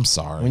got it. I'm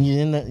sorry. When you're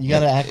in you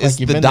got to act like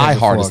you've been there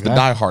before. It's the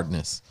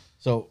diehardness.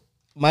 So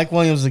Mike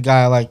Williams is a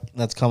guy I like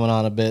that's coming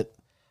on a bit.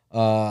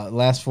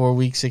 Last 4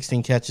 weeks,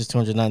 16 catches,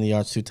 290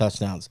 yards, 2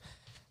 touchdowns.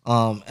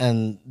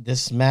 And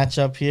this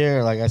matchup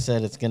here, like I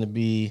said, it's going to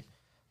be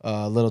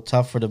a little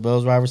tough for the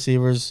Bills wide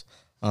receivers.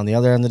 On the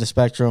other end of the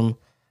spectrum,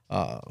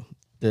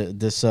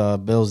 this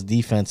Bills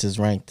defense is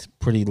ranked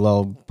pretty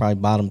low, probably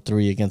bottom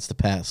 3 against the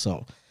pass.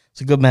 So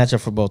it's a good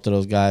matchup for both of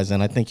those guys,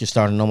 and I think you're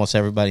starting almost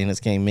everybody in this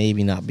game.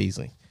 Maybe not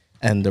Beasley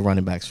and the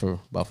running backs for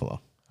Buffalo.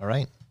 All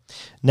right.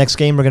 Next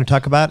game we're going to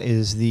talk about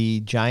is the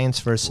Giants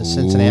versus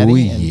Cincinnati. Oh,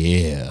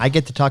 yeah. I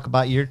get to talk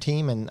about your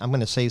team, and I'm going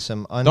to say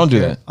some Don't do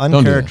that. Don't do that.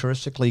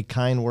 uncharacteristically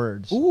kind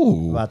words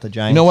about the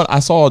Giants. You know what? I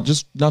saw,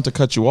 just not to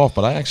cut you off,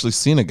 but I actually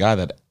seen a guy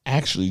that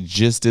actually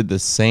just did the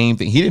same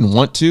thing. He didn't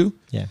want to.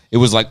 Yeah. It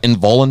was like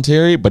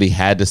involuntary, but he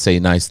had to say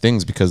nice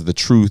things because the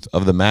truth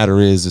of the matter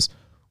is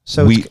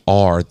So we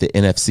are the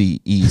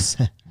NFC East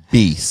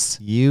beasts.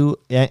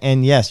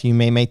 And yes, you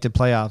may make the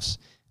playoffs.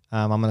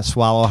 I'm going to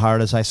swallow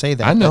hard as I say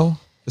that. I know.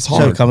 It's So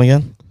hard. come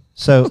again?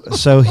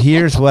 So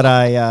here's what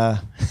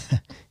I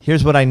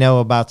know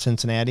about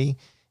Cincinnati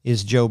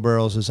is Joe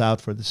Burrows is out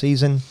for the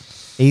season.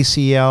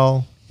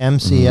 ACL,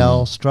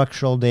 MCL,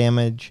 structural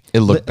damage.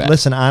 It looked bad.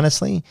 Listen,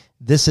 honestly,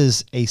 this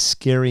is a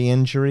scary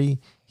injury.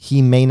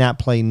 He may not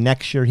play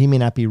next year. He may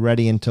not be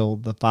ready until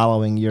the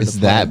following year. Is to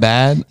play. that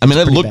bad? I mean,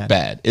 it pretty looked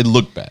bad. It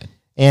looked bad.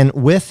 And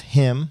with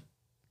him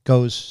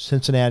goes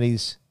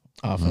Cincinnati's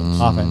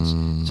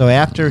offense. So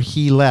after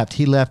he left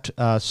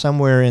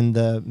somewhere in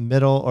the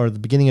middle or the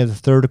beginning of the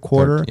third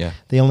quarter. Yeah.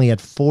 They only had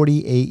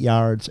 48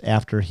 yards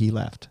after he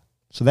left.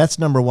 So that's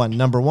number one.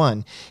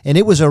 And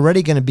it was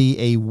already going to be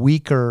a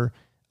weaker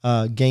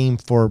game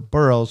for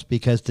Burrows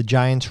because the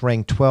Giants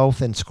ranked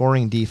 12th in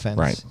scoring defense.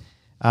 Right.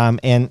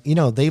 And,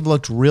 they've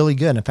looked really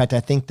good. In fact, I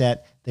think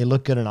that they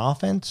look good in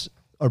offense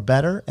or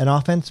better in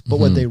offense, but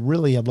what they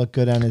really have looked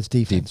good on is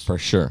defense. For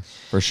sure.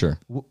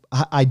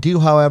 I do,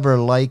 however,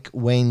 like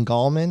Wayne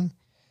Gallman.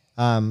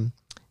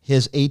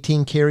 His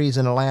 18 carries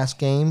in the last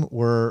game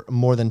were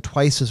more than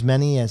twice as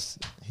many as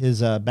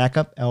his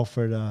backup,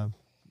 Alfred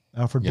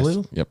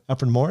Blue? Yep.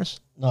 Alfred Morris?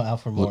 No,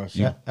 Alfred Morris.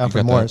 you- Yeah.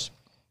 Alfred got Morris.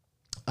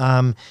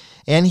 And,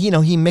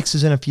 he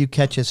mixes in a few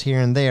catches here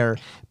and there.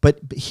 But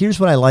here's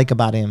what I like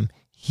about him.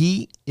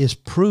 He is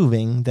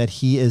proving that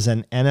he is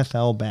an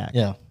NFL back.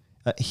 Yeah.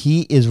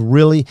 He is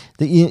really,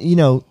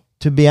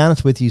 to be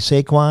honest with you,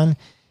 Saquon,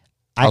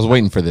 I was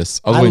waiting for this.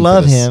 I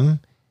love him,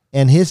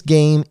 and his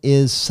game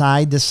is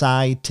side to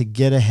side to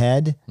get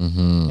ahead.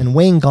 And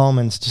Wayne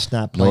Gallman's just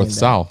not playing North that.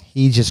 south.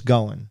 He's just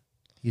going.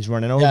 He's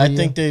running over. Yeah, I you.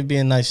 think they'd be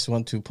a nice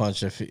 1-2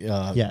 punch if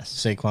Yes.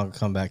 Saquon could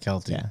come back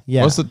healthy.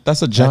 Yeah. That's a I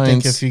think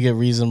Giants. if you get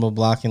reasonable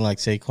blocking like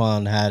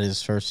Saquon had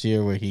his first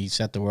year where he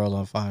set the world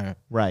on fire,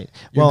 Right.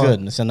 you're good.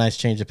 And it's a nice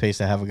change of pace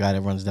to have a guy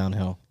that runs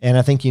downhill. And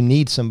I think you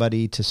need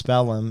somebody to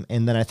spell him,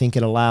 and then I think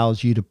it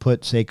allows you to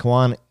put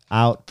Saquon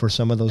out for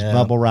some of those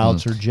bubble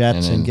routes or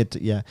jets And and then get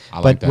to I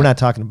like But that. we're not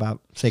talking about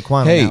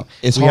Saquon Hey, now.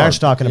 it's we are hard.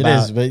 talking It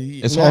about. is, but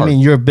It's I hard. mean,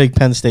 you're a big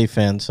Penn State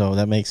fan, so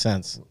that makes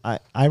sense.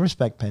 I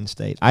respect Penn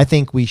State. I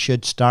think we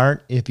should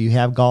start. If you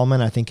have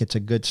Gallman, I think it's a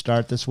good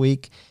start this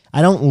week.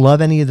 I don't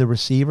love any of the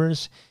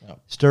receivers.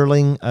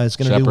 Sterling is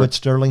going to do Shepard. what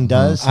Sterling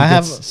does. He I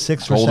have gets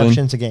 6 Golden.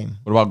 receptions a game.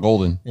 What about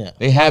Golden? Yeah.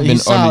 They have been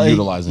He's solid.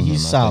 underutilizing him.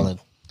 He's I solid.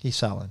 think. He's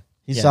solid.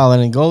 He's Yeah. solid.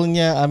 And Golden,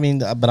 I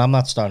mean, but I'm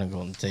not starting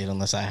Golden Tate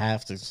unless I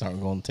have to start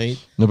Golden Tate.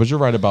 No, but you're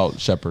right about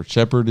Shepard.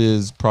 Shepard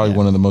is probably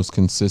one of the most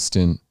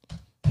consistent.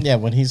 Yeah,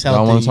 when he's I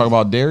healthy. want to talk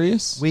about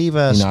Darius. We've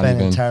Not spent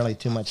even. entirely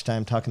too much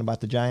time talking about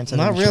the Giants. I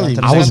Not think we should really.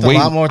 let them I We was spent a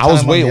waiting. lot more I was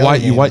time on waiting. the Why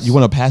other you games.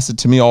 want to pass it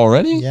to me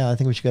already? Yeah, I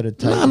think we should go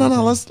to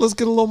No. Let's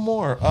get a little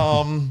more.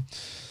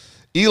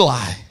 Eli.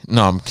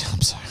 No, I'm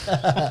sorry.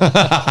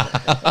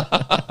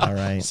 All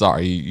right.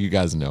 Sorry, you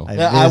guys know.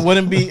 I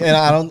wouldn't be, and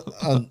I don't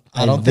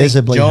think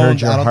visibly heard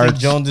Jones. your I don't think heart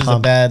Jones is a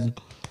pump. bad.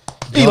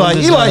 Eli.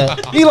 Jones is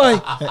not Eli.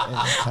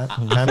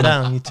 Calm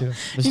down, you two.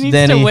 He Mr. needs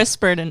Danny, to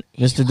whisper it and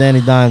Mr.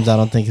 Danny Dimes, I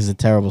don't think is a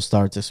terrible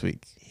start this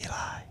week. Eli,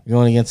 you're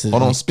going against his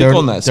Hold on, speak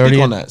on that, speak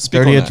on that,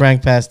 speak on 30th that.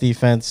 ranked pass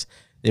defense.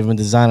 They've been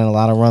designing a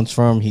lot of runs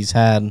for him. He's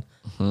had,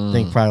 I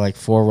think, probably like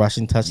 4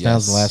 rushing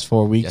touchdowns the Yes. last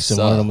 4 weeks, Yes, and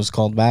one sir. of them was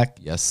called back.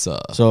 Yes, sir.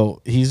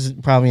 So he's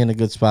probably in a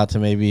good spot to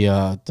maybe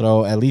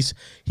throw. At least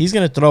he's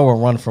going to throw or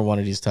run for one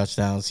of these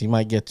touchdowns. He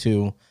might get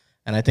 2,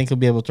 and I think he'll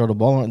be able to throw the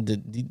ball.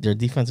 Their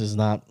defense is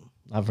not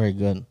very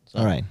good. So.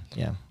 All right.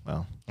 Yeah.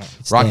 Well,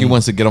 it's Rocky Danny.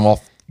 wants to get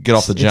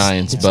the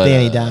Giants, it's but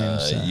Danny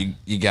Dimes, so.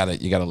 you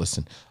gotta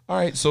listen. All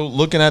right, so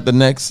looking at the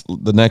next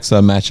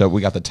matchup,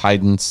 we got the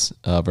Titans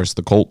versus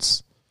the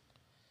Colts.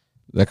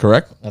 Is that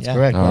correct? That's Yeah.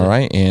 correct. All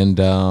right, and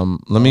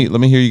let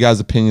me hear you guys'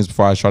 opinions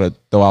before I try to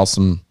throw out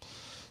some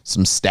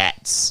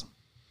stats.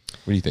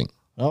 What do you think?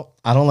 Well,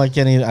 I don't like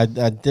any. I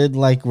did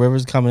like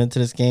Rivers coming into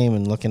this game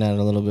and looking at it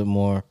a little bit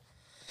more.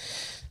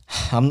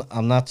 I'm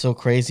not so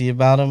crazy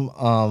about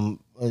him.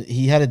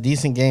 He had a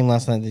decent game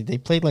last night. They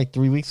played like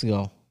 3 weeks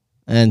ago,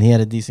 and he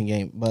had a decent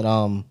game. But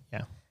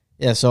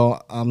yeah.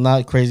 So I'm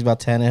not crazy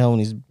about Tannehill, and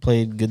he's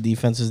played good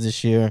defenses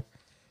this year.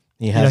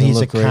 He hasn't he's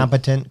a looked great.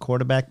 competent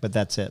quarterback, but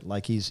that's it.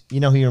 Like he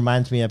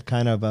reminds me of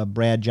kind of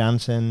Brad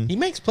Johnson. He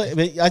makes play.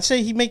 But I'd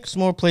say he makes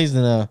more plays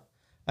than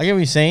I get what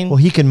you're saying. Well,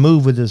 he can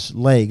move with his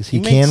legs. He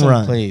makes can some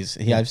run. plays.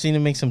 I've seen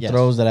him make some Yes.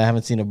 throws that I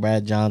haven't seen a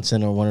Brad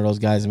Johnson or one of those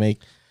guys make.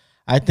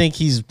 I think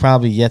he's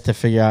probably yet to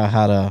figure out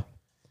how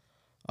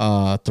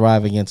to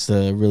thrive against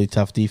a really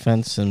tough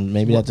defense, and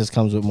maybe that just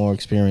comes with more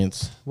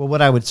experience. Well,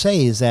 what I would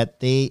say is that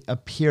they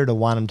appear to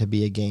want him to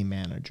be a game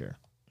manager.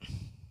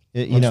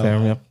 That's fair,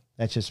 yeah.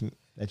 That's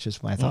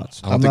just my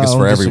thoughts. I don't think it's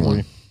for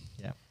everyone.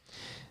 Yeah.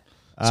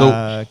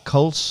 So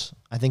Colts,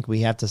 I think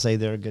we have to say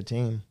they're a good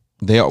team.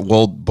 they are.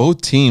 Well,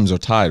 both teams are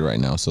tied right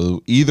now.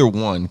 So either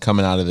one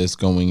coming out of this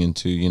going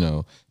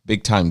into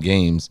big time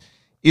games,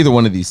 either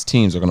one of these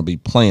teams are going to be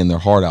playing their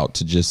heart out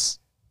to just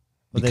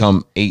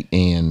become 8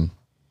 and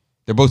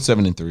they're both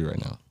 7-3 right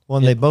now. Well,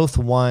 and they both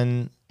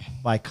won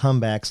by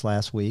comebacks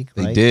last week.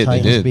 They right? did.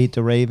 Titans They did. beat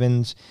the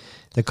Ravens.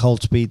 The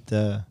Colts beat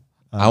the.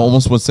 I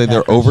almost would say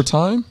they're Packers.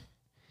 overtime.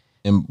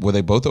 And were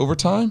they both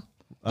overtime?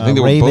 I think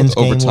they were Ravens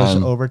both game was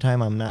overtime.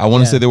 overtime. I'm not. I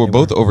want to yeah, say they were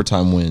both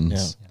overtime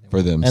wins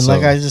for them. And so.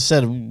 like I just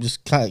said,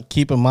 just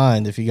keep in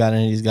mind if you got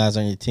any of these guys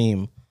on your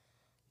team,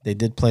 they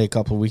did play a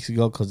couple of weeks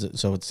ago,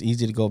 so it's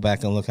easy to go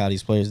back and look how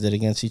these players did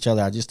against each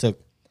other. I just took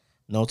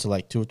notes of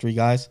like 2 or 3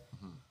 guys.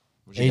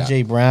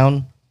 AJ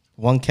Brown,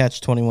 1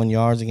 catch, 21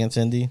 yards against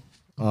Indy.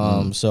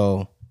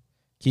 So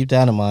keep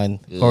that in mind.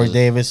 Corey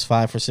Davis,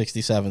 5 for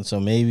 67.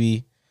 So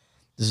maybe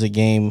this is a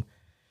game.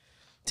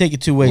 Take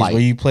it 2 ways, where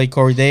you play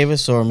Corey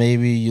Davis, or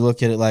maybe you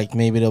look at it like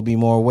maybe they'll be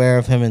more aware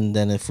of him, and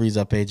then it frees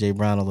up A.J.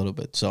 Brown a little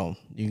bit. So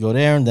you go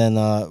there, and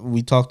then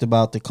we talked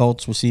about the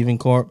Colts receiving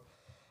corps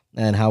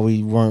and how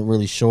we weren't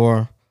really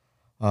sure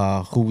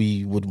who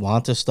we would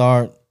want to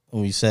start.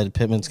 And we said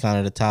Pittman's kind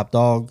of the top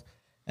dog,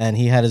 and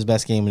he had his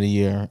best game of the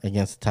year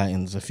against the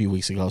Titans a few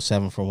weeks ago,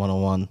 7 for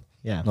 101.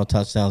 Yeah. No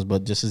touchdowns,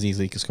 but just as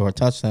easily could score a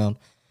touchdown.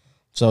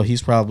 So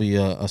he's probably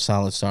a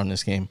solid start in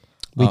this game.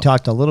 We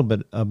talked a little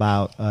bit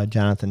about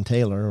Jonathan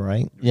Taylor,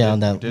 right? Yeah, on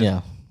that.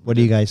 Yeah. What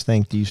do you guys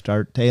think? Do you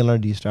start Taylor?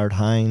 Do you start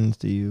Hines?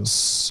 Do you?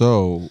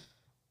 So,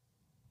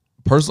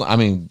 personally, I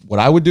mean, what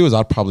I would do is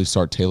I'd probably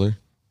start Taylor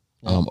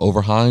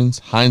over Hines.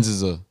 Hines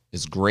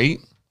is great.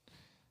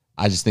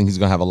 I just think he's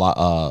gonna have a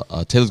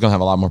lot. Taylor's gonna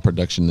have a lot more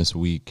production this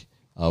week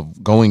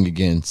of going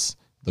against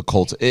the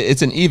Colts.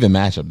 It's an even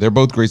matchup. They're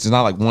both great. It's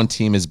not like one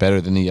team is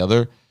better than the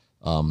other.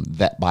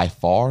 That by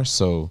far.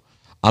 So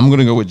I'm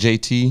gonna go with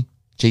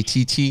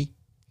JTT.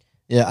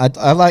 Yeah,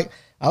 I like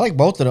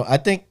both of them. I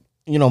think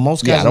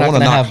most guys are not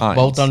going to have Hines.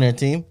 both on their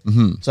team.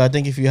 Mm-hmm. So I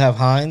think if you have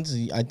Hines,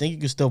 I think you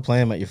can still play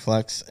him at your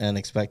flex and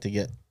expect to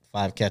get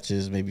 5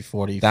 catches, maybe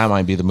 40. That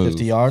might be the move.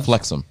 50 yards.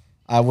 Flex him.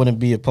 I wouldn't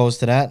be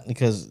opposed to that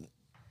because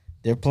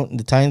the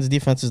Titans'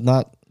 defense is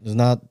not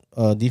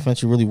a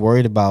defense you're really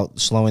worried about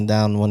slowing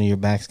down one of your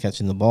backs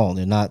catching the ball.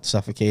 They're not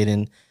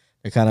suffocating.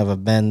 They're kind of a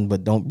bend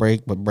but don't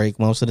break, but break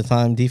most of the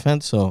time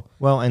defense. So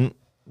And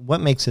what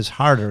makes this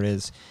harder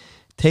is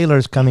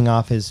Taylor's coming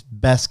off his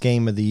best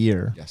game of the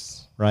year.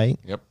 Yes. Right?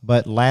 Yep.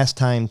 But last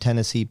time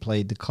Tennessee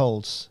played the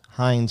Colts,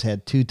 Hines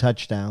had 2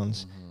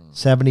 touchdowns,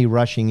 70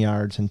 rushing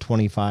yards, and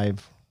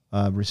 25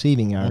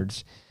 receiving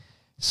yards.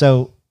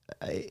 So,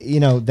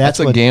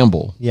 that's a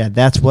gamble. Yeah,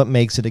 that's what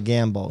makes it a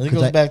gamble. it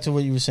goes back to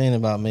what you were saying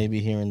about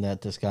maybe hearing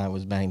that this guy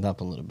was banged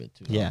up a little bit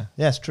too. Yeah,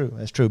 that's true.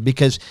 That's true.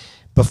 Because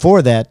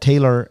before that,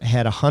 Taylor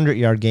had a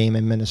 100-yard game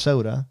in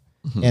Minnesota.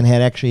 And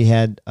had actually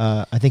had,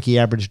 I think he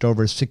averaged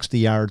over 60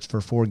 yards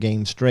for 4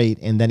 games straight,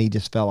 and then he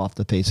just fell off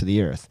the face of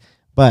the earth.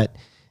 But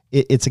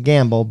it's a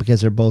gamble because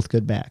they're both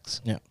good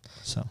backs. Yeah.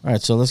 So all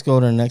right, so let's go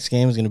to the next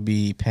game. It's going to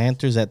be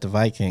Panthers at the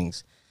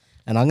Vikings.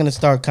 And I'm going to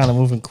start kind of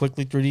moving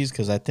quickly through these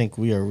because I think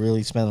we are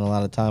really spending a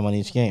lot of time on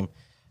each game.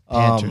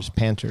 Panthers.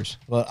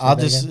 But I'll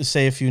just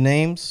say a few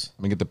names.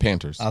 Let me get the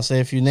Panthers. I'll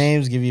say a few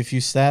names, give you a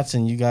few stats,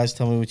 and you guys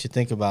tell me what you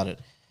think about it.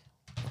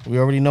 We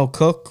already know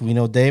Cook. We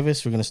know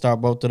Davis. We're going to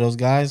start both of those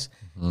guys.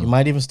 You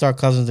might even start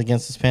Cousins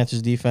against this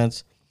Panthers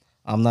defense.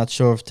 I'm not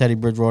sure if Teddy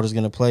Bridgewater is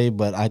going to play,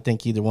 but I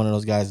think either one of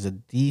those guys is a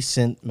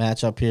decent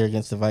matchup here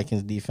against the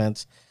Vikings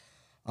defense.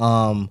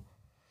 Dielen's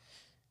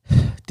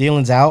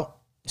out,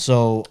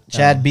 so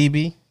Chad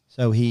Beebe.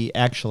 So he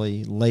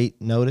actually, late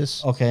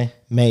notice, Okay.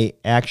 may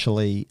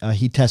actually,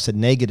 he tested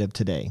negative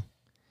today.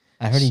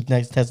 I heard he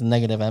tested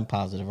negative and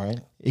positive, right?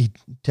 He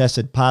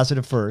tested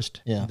positive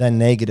first, Yeah. then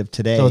negative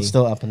today. So it's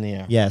still up in the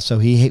air. Yeah, so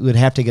he would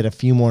have to get a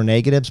few more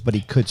negatives, but he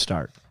could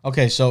start.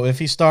 Okay, so if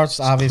he starts,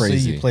 obviously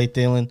crazy. you play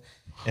Thielen.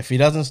 If he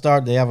doesn't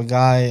start, they have a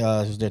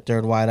guy who's their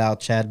third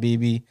wideout, Chad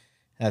Beebe,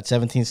 had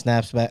 17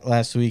 snaps back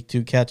last week,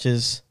 2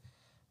 catches.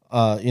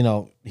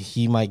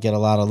 He might get a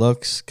lot of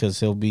looks because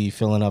he'll be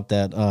filling up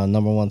that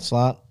number 1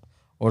 slot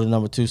or the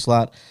number 2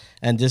 slot.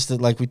 And just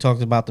like we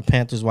talked about the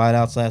Panthers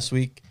wideouts last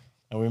week,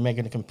 and we were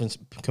making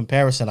a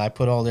comparison, I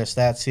put all their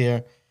stats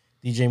here.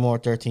 DJ Moore,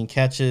 13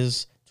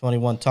 catches,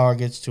 21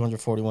 targets,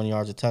 241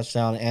 yards, a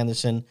touchdown.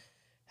 Anderson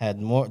had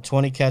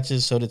 20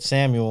 catches, so did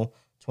Samuel,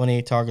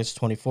 28 targets,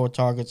 24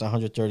 targets,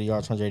 130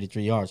 yards,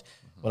 183 yards.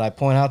 What I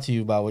point out to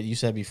you about what you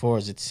said before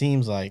is it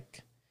seems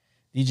like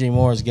DJ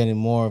Moore is getting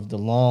more of the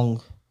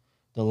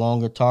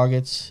longer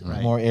targets,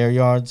 more air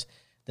yards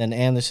than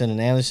Anderson.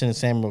 And Anderson and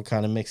Samuel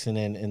kind of mixing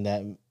in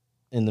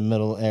the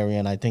middle area,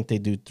 and I think they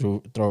do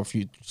throw a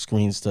few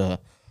screens to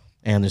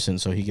Anderson,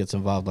 so he gets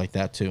involved like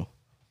that too.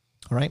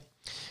 All right.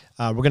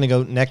 We're going to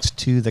go next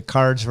to the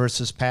Cards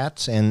versus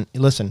Pats. And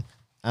listen,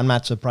 I'm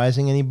not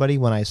surprising anybody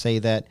when I say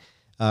that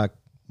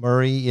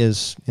Murray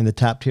is in the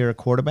top tier of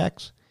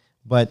quarterbacks,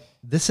 But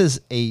this is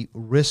a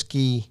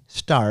risky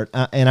start.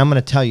 And I'm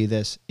going to tell you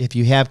this. If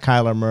you have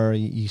Kyler Murray,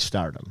 you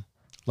start him.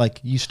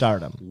 You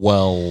start him.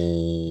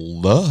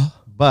 Well,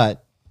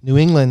 But New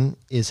England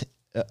is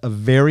a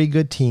very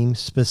good team,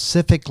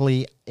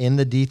 specifically in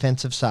the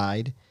defensive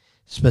side.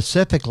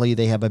 Specifically,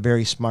 they have a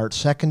very smart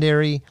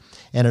secondary,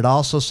 and it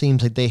also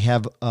seems like they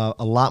have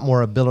a lot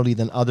more ability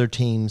than other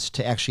teams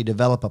to actually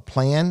develop a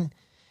plan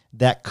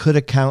that could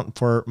account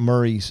for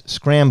Murray's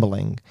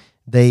scrambling.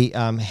 They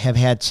have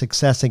had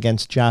success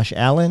against Josh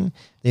Allen.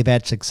 They've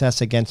had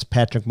success against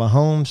Patrick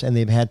Mahomes, and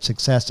they've had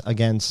success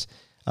against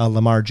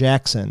Lamar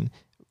Jackson,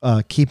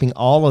 keeping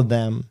all of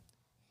them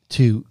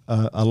to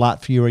a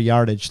lot fewer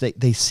yardage.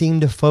 They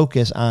seem to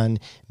focus on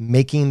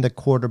making the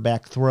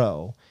quarterback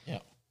throw. Yeah.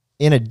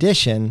 In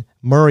addition,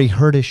 Murray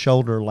hurt his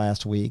shoulder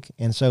last week,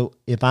 and so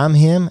if I'm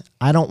him,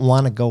 I don't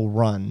want to go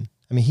run.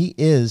 I mean, he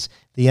is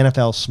the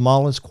NFL's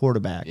smallest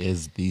quarterback.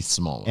 is the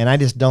smallest. And I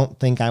just don't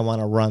think I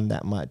want to run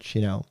that much,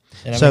 Yeah,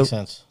 that so, makes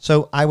sense.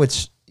 So I would,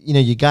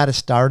 you got to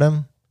start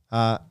him.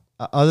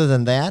 Other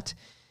than that,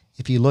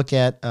 if you look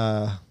at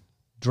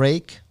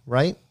Drake,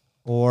 right,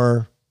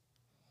 or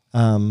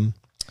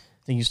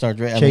I think you start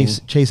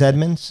Chase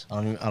Edmonds.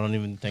 I don't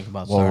even think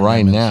about. Well, starting right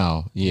Edmonds.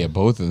 now,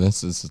 both of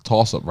this is a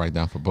toss up right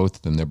now for both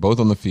of them. They're both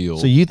on the field.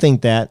 So you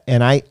think that,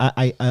 and I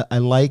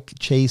like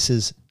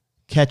Chase's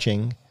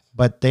catching,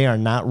 but they are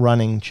not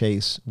running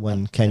Chase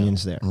when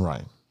Kenyon's there.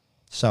 right.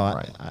 So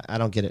Right. I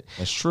don't get it.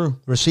 That's true.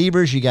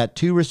 Receivers, you got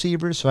two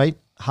receivers, right?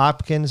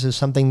 Hopkins is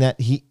something that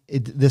it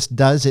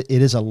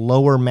is a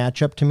lower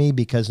matchup to me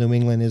because New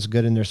England is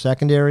good in their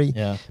secondary.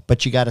 Yeah.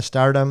 But you got to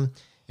start him.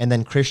 And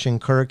then Christian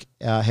Kirk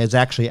has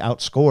actually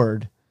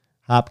outscored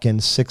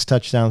Hopkins 6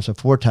 touchdowns to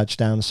 4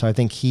 touchdowns. So I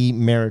think he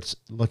merits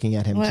looking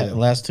at him too.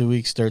 Last 2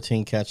 weeks,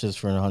 13 catches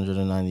for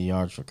 190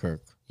 yards for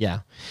Kirk. Yeah.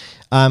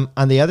 On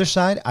the other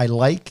side, I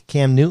like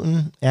Cam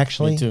Newton,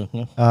 actually. Me too.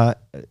 Yeah.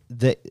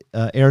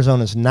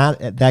 Arizona's not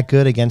that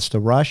good against the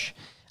rush.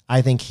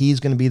 I think he's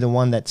going to be the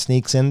one that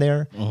sneaks in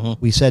there. Mm-hmm.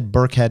 We said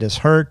Burkhead is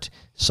hurt.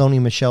 Sony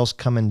Michel's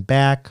coming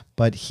back,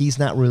 but he's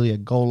not really a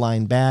goal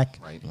line back.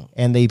 Right.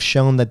 And they've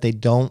shown that they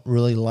don't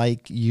really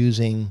like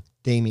using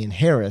Damian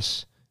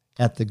Harris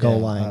at the goal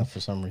line. For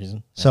some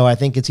reason. So I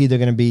think it's either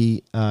going to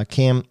be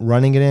Cam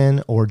running it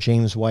in or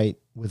James White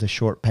with a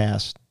short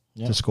pass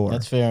to score.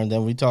 That's fair. And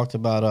then we talked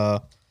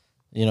about,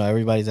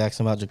 everybody's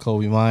asking about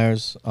Jacoby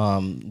Myers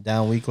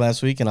down week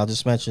last week. And I'll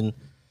just mention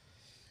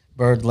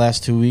Bird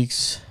last 2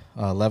 weeks,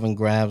 11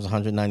 grabs,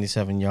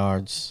 197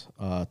 yards,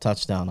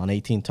 touchdown on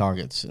 18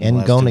 targets.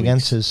 And going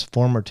against his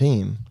former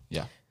team.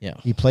 Yeah. Yeah.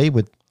 He played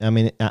with,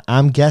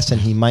 I'm guessing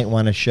he might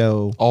want to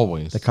show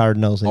Always. the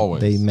Cardinals that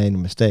Always. they made a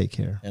mistake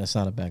here. And it's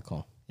not a bad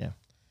call. Yeah.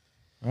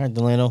 All right,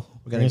 Delano.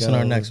 We're going to go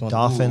our next one.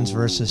 Dolphins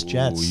versus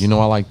Jets. Ooh, you know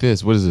I like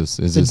this. What is this?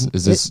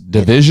 Is this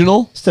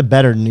divisional? It's the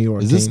better New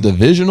York Is this team,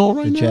 divisional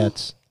right the now?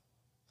 Jets.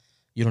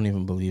 You don't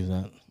even believe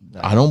that.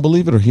 I don't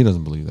believe it, or he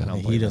doesn't believe that.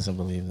 He doesn't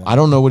believe that. I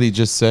don't know what he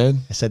just said.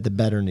 I said the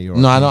better New York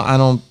No,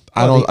 team.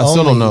 I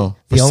still don't know.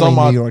 the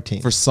only New York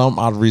team. For some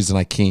odd reason,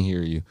 I can't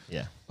hear you.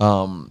 Yeah.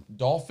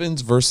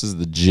 Dolphins versus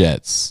the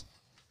Jets.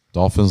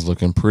 Dolphins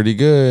looking pretty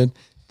good.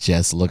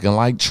 Jets looking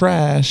like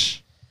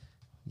trash.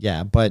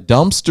 Yeah, but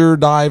Dumpster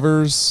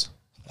divers.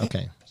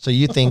 okay. So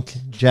you think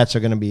Jets are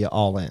going to be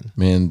all in?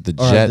 Man, the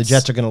Or Jets. the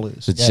Jets are going to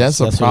lose? The Yes,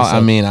 Jets are that's what he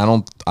probably.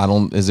 said. I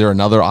don't. Is there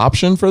another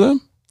option for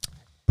them?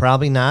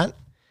 Probably not.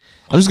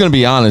 I'm just gonna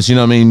be honest. You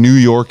know what I mean? New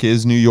York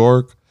is New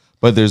York,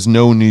 but there's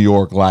no New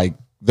York like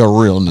the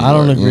real New York. I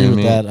don't you agree know what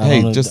with I mean? that. I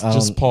Hey, don't- just I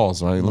don't-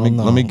 pause, right? Well, Let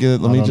no, me I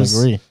don't just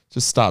agree.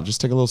 stop.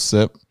 Just take a little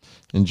sip.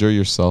 Enjoy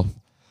yourself.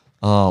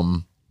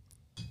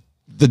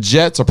 The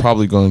Jets are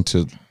probably going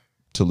to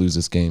lose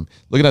this game.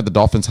 Looking at the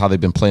Dolphins, how they've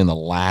been playing the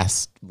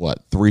last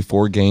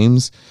 3-4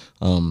 games,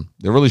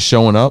 they're really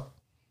showing up.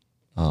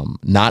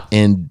 Not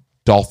in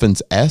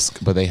Dolphins-esque,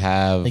 but they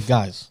have. Hey,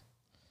 guys,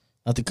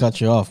 not to cut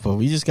you off, but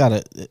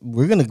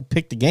we're going to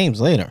pick the games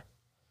later.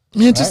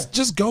 Man,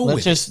 just go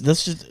with it.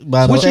 Let's just.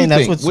 But I'm What you saying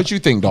that's think? what's What you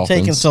think, Dolphins?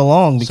 taking so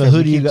long because So who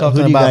we do you keep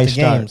talking about guys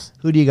the start? games.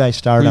 Who do you guys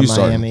start Who on you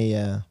starting?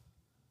 Miami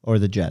or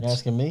the Jets? You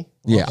asking me?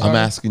 Yeah, Sorry. I'm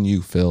asking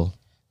you, Phil.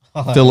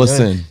 All Fill us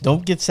good. in.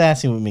 Don't get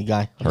sassy with me,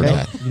 guy. Heard Okay?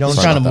 that. You don't Just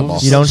Sorry trying to about that, move.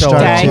 boss. the You don't show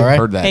start along, to- all right?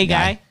 Heard that. Hey,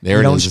 guy. There You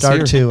it don't is. It's start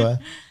here. Tua.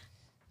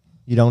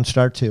 You don't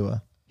start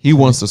Tua. He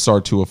wants to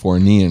start Tua for a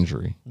knee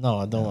injury. No,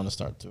 I don't want to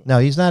start to. No,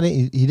 he's not.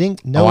 He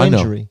didn't. No I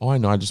injury. know. Oh, I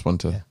know. I just want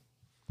to.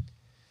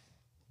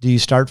 Do you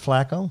start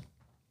Flacco?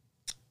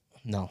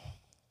 No.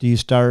 Do you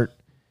start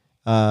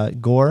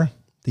Gore,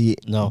 the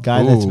No.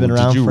 guy that's been Ooh,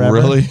 around did you forever?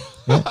 really?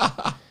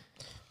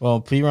 Well,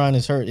 P. Ryan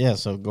is hurt. Yeah,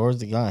 so Gore's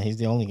the guy. He's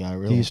the only guy, Do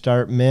really. you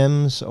start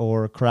Mims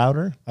or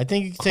Crowder? I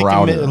think you can take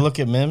Crowder. a look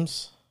at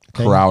Mims.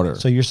 Okay. Crowder.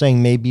 So you're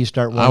saying maybe you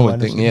start one. I would wide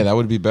think, receiver? yeah, that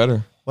would be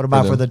better. What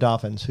about for them. the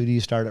Dolphins? Who do you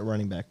start at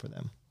running back for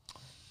them?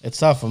 It's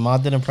tough.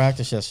 Ahmad didn't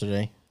practice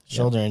yesterday.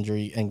 Shoulder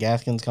injury. And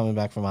Gaskins coming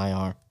back from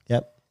IR.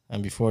 Yep.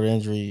 And before the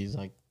injury, he's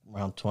like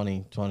around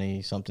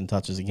 20-something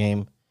touches a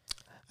game.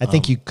 I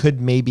think you could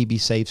maybe be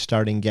safe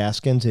starting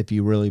Gaskins if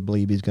you really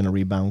believe he's going to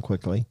rebound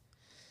quickly.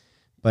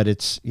 but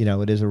it's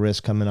it is a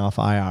risk coming off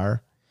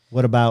IR.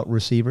 What about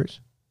receivers?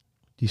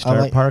 Do you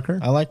start Parker?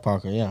 I like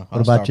Parker. Yeah.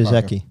 What about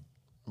Gesicki?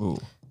 Ooh.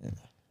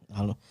 I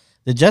don't know.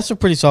 The Jets are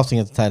pretty soft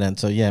against the tight end,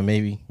 so yeah,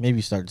 maybe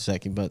start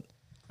Gesicki, but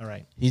All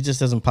right, he just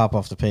doesn't pop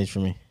off the page for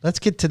me. let's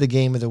get to the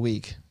game of the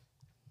week.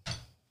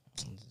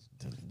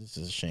 This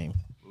is a shame.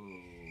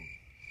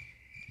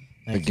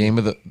 The game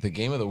of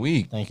the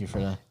week. Thank you for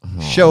that.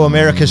 Show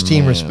America's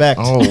team respect.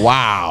 Oh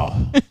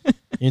wow.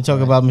 You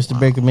talk about Mr.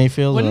 Baker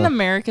Mayfield? Wouldn't or-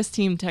 America's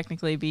team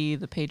technically be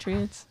the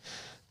Patriots?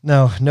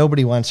 No,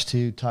 nobody wants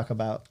to talk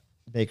about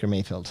Baker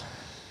Mayfield.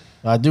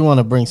 I do want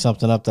to bring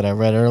something up that I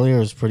read earlier. It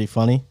was pretty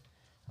funny.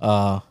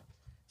 So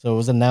it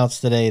was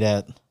announced today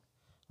that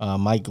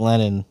Mike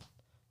Glennon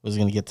was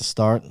going to get the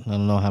start. I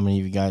don't know how many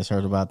of you guys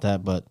heard about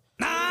that, but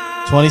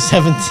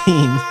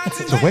 2017,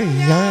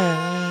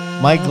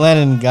 Mike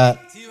Glennon got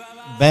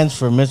benched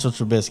for Mitchell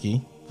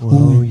Trubisky,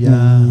 Oh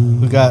yeah.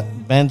 who got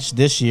benched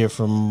this year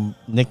from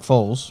Nick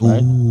Foles,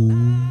 right?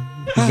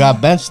 Who got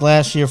benched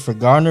last year for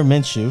Gardner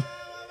Minshew,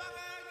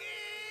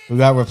 who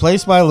got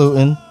replaced by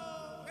Luton,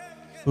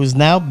 who's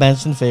now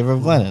benched in favor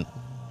of Glennon.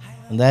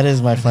 And that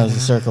is, my friends, the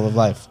circle of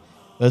life.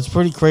 But it's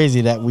pretty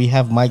crazy that we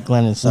have Mike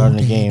Glennon starting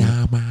the game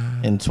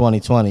in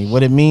 2020.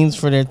 What it means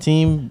for their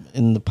team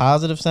in the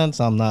positive sense,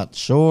 I'm not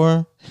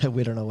sure.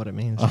 We don't know what it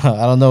means. I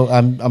don't know.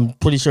 I'm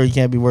pretty sure he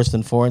can't be worse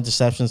than 4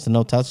 interceptions to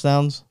no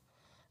touchdowns.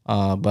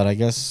 But I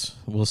guess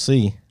we'll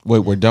see. Wait,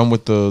 we're done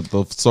with the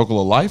circle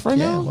of life right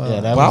now?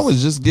 Yeah, I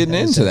was just getting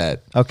into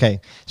that.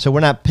 Okay, so we're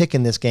not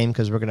picking this game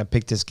because we're going to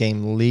pick this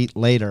game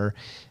later.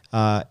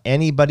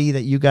 Anybody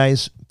that you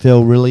guys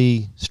feel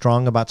really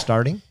strong about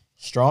starting?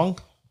 Strong.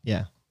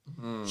 Yeah.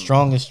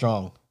 Strong is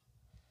strong.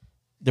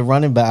 The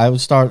running back, I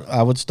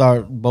would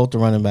start both the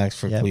running backs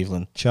for Yep.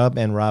 Cleveland. Chubb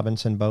and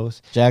Robinson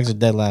both. Jags are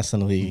dead last in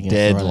the league. against the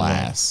Dead running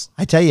back. last.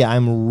 I tell you,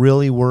 I'm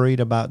really worried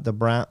about the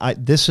Brown. I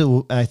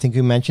think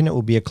you mentioned it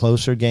will be a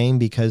closer game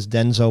because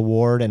Denzel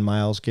Ward and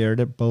Myles Garrett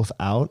are both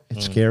out.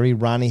 It's scary.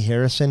 Ronnie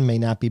Harrison may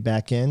not be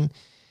back in.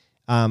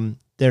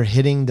 They're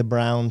hitting the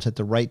Browns at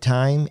the right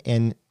time,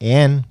 and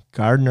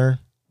Gardner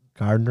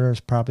is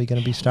probably going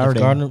to be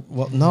starting.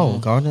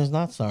 Gardner's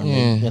not starting.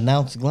 Yeah. They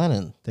announced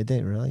Glennon. They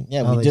did, really?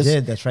 Yeah, Oh, we they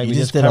did. That's right. We We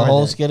just did a covered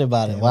whole that. skit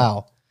about it. Yeah.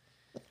 Wow.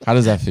 How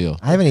does that feel?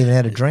 I haven't even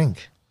had a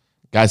drink.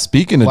 Guys,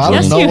 speaking of Well, I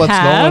drinks, don't know you what's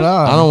have. going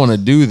on. I don't want to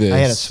do this. I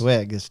had a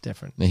swig. It's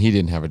different. No, he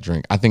didn't have a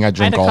drink. I think I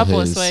drank a all couple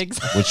of his, swigs.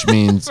 which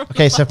means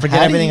Okay, so forget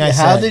How everything I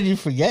said. How did you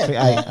forget?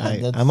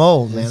 I'm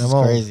old, man. This I'm is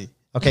old. crazy.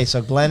 Okay,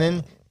 so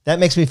Glennon, that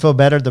makes me feel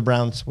better. The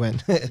Browns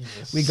win.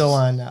 We go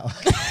on now.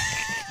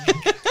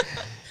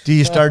 Do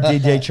you start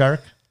DJ Chark?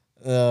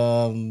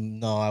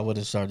 No, I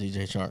wouldn't start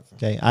DJ Chark.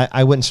 Okay,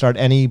 I wouldn't start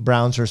any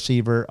Browns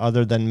receiver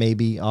other than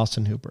maybe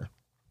Austin Hooper.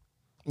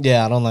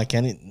 Yeah, I don't like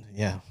any.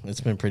 Yeah,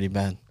 it's been pretty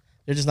bad.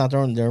 They're just not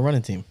throwing their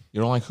running team.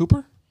 you don't like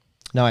Hooper?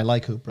 No, I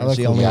like Hooper. I It's like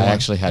the Hooper. only Yeah, I one.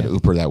 actually had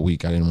Hooper that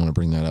week. I didn't want to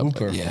bring that up. but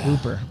Hooper. Yeah.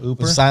 Hooper.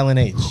 With silent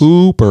H.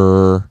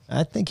 Hooper.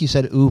 I think you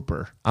said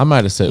Hooper. I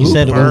might have said You Hooper.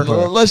 said Hooper.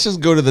 Well, let's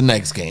just go to the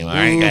next game. All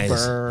right,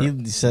 guys.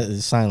 He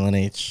said silent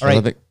H. All right,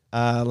 I think-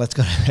 let's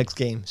go to the next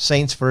game.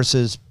 Saints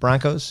versus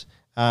Broncos.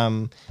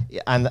 On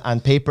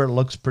paper, it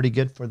looks pretty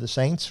good for the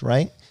Saints,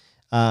 right?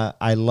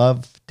 I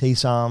love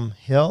Taysom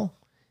Hill.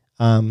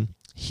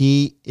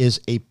 He is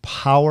a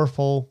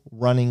powerful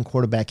running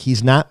quarterback.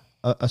 He's not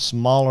a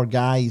smaller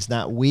guy. He's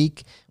not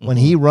weak. When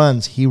he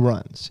runs, he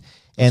runs.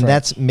 And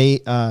that's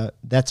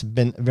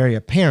been very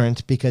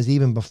apparent because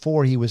even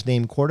before he was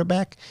named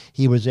quarterback,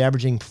 he was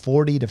averaging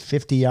 40 to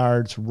 50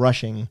 yards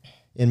rushing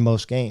in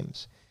most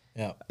games.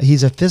 Yeah.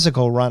 He's a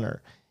physical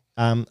runner.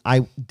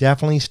 I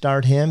definitely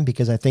start him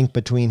because I think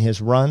between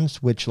his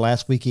runs, which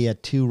last week he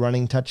had 2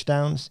 running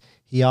touchdowns,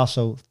 he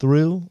also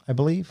threw, I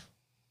believe.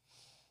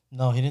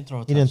 No, he didn't throw.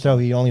 He didn't throw.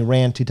 He only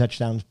ran 2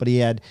 touchdowns, but he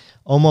had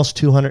almost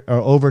 200 or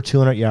over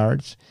 200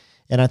 yards.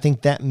 And I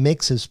think that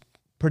mix is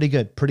pretty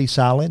good, pretty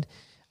solid.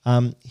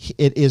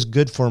 It is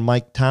good for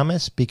Mike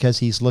Thomas because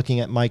he's looking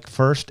at Mike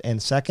first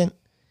and second.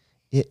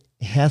 It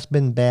has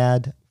been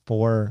bad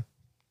for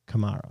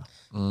Kamara.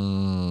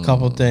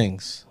 Couple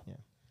things. Yeah.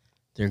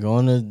 They're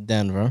going to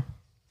Denver.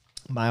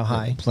 Mile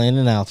high. Playing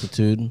in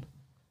altitude.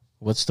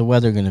 What's the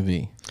weather going to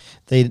be?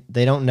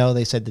 They don't know.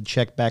 They said to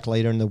check back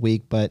later in the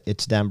week, but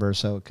it's Denver,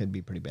 so it could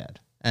be pretty bad.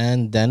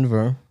 And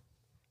Denver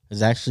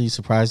has actually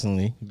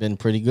surprisingly been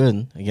pretty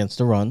good against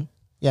the run.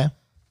 Yeah.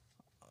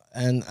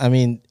 And I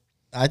mean,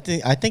 I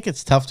think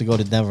it's tough to go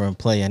to Denver and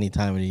play any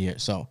time of the year.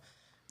 So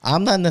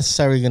I'm not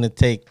necessarily going to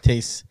take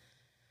Taste.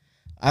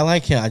 I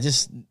like him.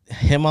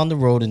 Him on the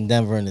road in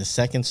Denver in his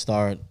second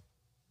start.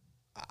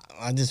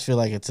 I just feel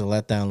like it's a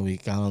letdown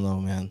week. I don't know,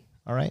 man.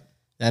 All right.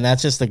 And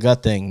that's just a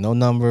gut thing. No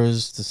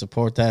numbers to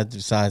support that.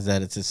 Besides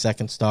that, it's his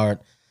second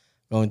start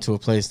going to a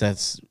place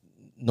that's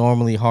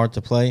normally hard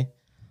to play.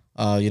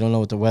 You don't know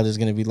what the weather's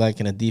going to be like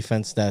in a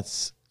defense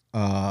that's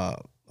a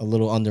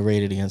little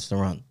underrated against the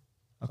run.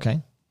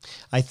 Okay.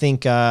 I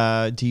think,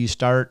 do you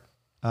start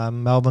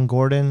Melvin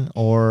Gordon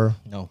or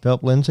No.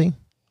 Philip Lindsay?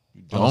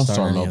 Don't start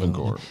start any Melvin of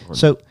them.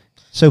 Gordon.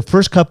 So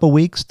first couple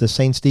weeks, the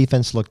Saints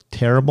defense looked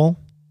terrible.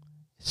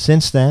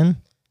 Since then,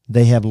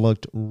 they have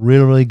looked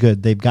really, really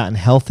good. They've gotten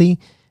healthy.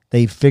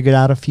 They've figured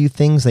out a few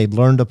things. They've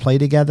learned to play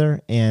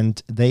together,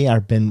 and they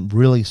have been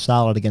really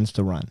solid against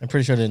the run. I'm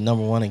pretty sure they're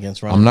number one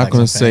against running I'm not backs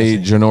going in to say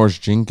fantasy. Janoris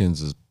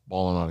Jenkins is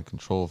balling out of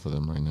control for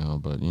them right now,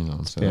 but you know what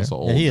I'm saying? fair. That's an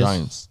old Yeah, he is.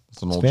 Giants.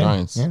 That's an old Fair.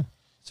 Giants. Yeah,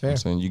 it's fair. I'm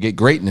saying you get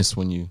greatness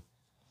when you.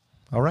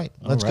 All right.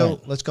 Let's right.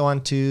 go. Let's go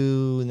on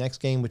to the next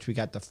game, which we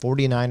got the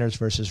 49ers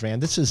versus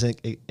Rams. This is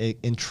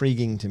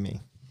intriguing to me.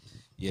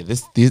 Yeah,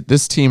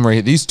 this team right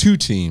here, these two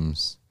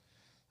teams,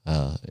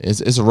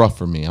 it's rough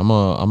for me. I'm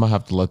gonna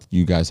have to let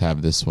you guys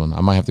have this one.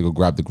 I might have to go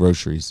grab the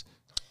groceries.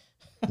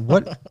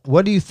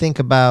 What do you think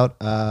about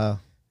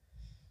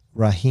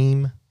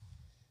Raheem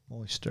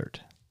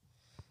Mostert?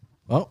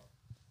 Well,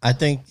 I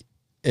think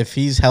if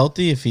he's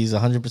healthy, if he's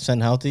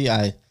 100% healthy,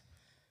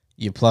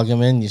 you plug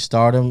him in, you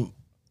start him.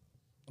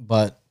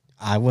 But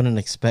I wouldn't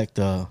expect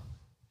a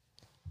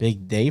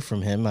big day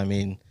from him. I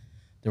mean,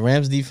 the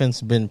Rams defense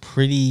has been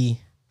pretty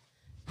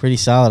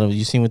solid.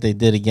 You seen what they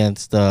did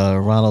against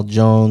Ronald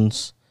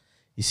Jones.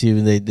 You see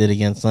what they did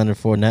against Leonard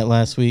Fournette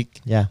last week.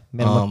 Yeah,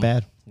 made him look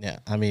bad. Yeah,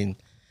 I mean,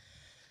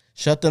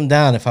 shut them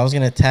down. If I was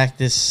going to attack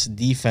this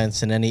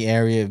defense in any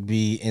area, it'd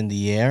be in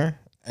the air.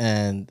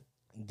 And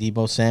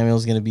Deebo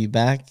Samuel's going to be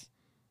back.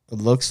 It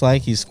looks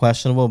like he's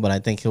questionable, but I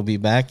think he'll be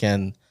back.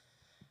 And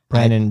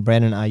Brandon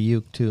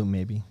Ayuk too,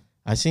 maybe.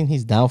 I seen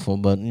he's doubtful,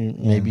 but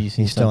maybe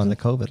he's still on the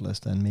COVID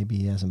list. Then maybe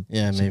he hasn't.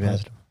 Yeah, maybe.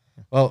 positive.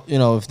 Well,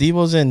 if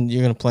Deebo's in,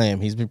 you're going to play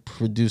him. He's been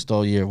produced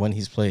all year when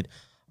he's played.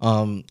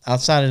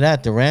 Outside of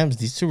that, the Rams,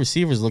 these two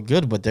receivers look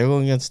good, but they're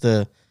going against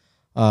the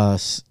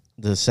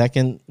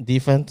second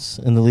defense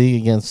in the league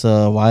against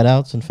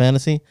wideouts in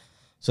fantasy.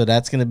 So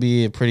that's going to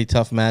be a pretty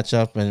tough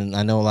matchup, and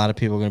I know a lot of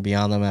people are going to be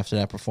on them after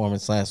that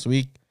performance last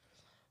week.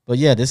 But,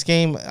 yeah, this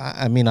game,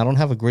 I mean, I don't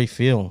have a great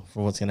feel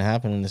for what's going to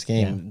happen in this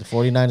game. Yeah. The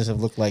 49ers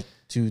have looked like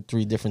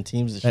 2-3 different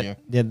teams this year.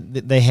 Yeah,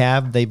 they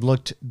have. They've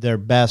looked their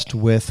best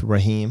with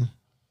Raheem.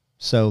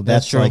 So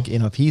that's true. like,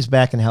 if he's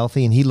back and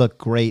healthy, and he looked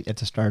great at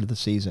the start of the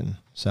season.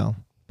 So,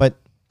 but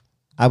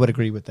I would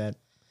agree with that.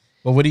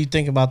 But what do you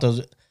think about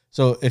those?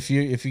 So if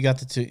you got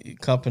the two,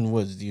 Kupp and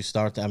Woods, do you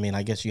start them? I mean,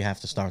 I guess you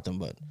have to start them,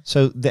 but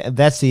So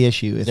that's the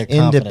issue. If Their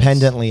confidence.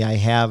 independently I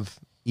have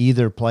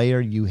either player,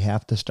 you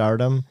have to start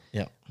them.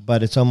 yeah.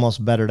 But it's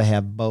almost better to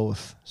have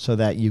both so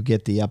that you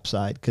get the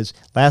upside. Because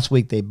last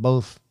week they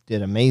both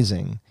did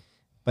amazing.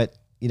 But,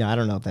 I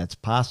don't know if that's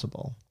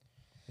possible.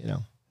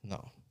 No.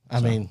 I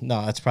mean,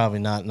 no, it's probably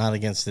not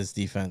against this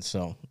defense.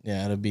 So,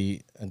 yeah, I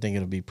think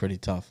it'll be pretty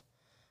tough.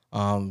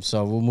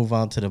 So we'll move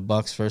on to the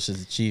Bucks versus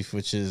the Chiefs,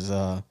 which is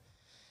a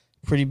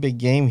pretty big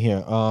game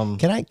here.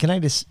 Can I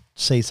just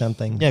say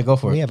something? Yeah, go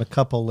for it. We have a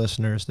couple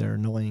listeners that are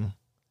annoying,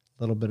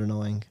 a little bit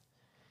annoying.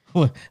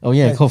 Oh,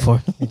 yeah, go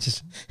for it. It's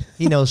just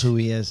he knows who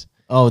he is.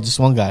 Oh, just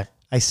one guy.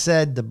 I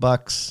said the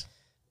Bucks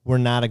were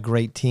not a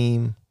great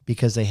team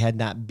because they had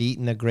not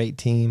beaten a great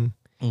team.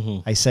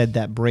 Mm-hmm. I said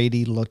that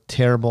Brady looked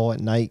terrible at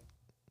night.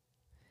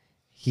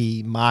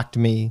 He mocked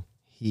me.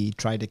 He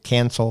tried to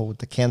cancel with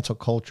the cancel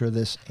culture of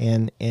this.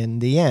 And in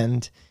the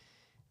end,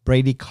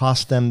 Brady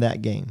cost them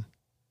that game.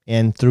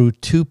 And threw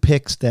 2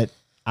 picks that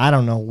I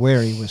don't know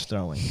where he was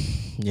throwing.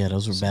 Yeah,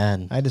 those were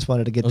bad. I just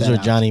wanted to get Those that are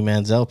out. Johnny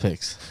Manziel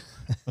picks.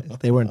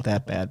 They weren't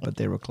that bad, but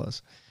they were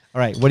close. All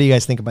right, what do you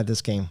guys think about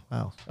this game?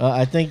 Wow.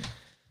 I think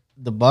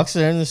the Bucks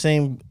are in the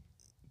same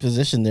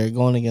position. They're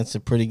going against a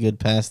pretty good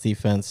pass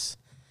defense.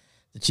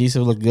 The Chiefs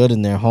have looked good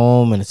in their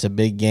home, and it's a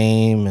big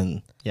game.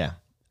 And Yeah.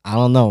 I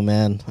don't know,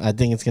 man. I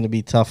think it's going to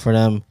be tough for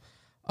them.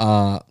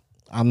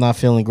 I'm not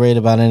feeling great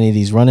about any of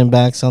these running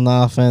backs on the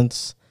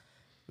offense.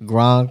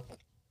 Gronk,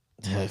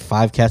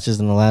 5 catches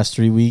in the last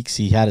 3 weeks.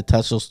 He had a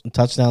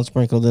touchdown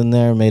sprinkled in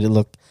there, made it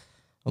look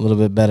a little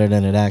bit better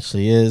than it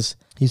actually is.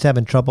 He's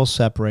having trouble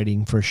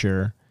separating for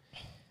sure.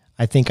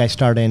 I think I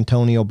start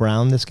Antonio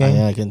Brown this game.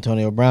 Yeah, like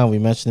Antonio Brown. We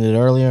mentioned it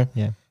earlier.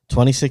 Yeah.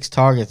 26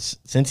 targets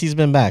since he's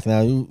been back.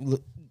 Now,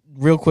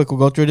 real quick, we'll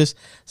go through this.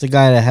 It's a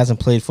guy that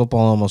hasn't played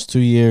football in almost 2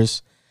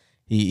 years.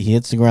 He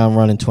hits the ground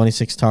running,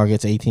 26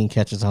 targets, 18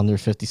 catches,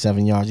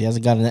 157 yards. He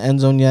hasn't got in the end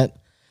zone yet.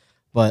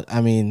 But,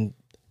 I mean,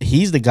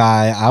 he's the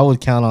guy I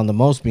would count on the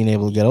most being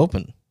able to get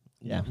open.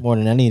 Yeah. More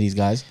than any of these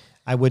guys.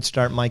 I would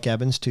start Mike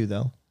Evans too,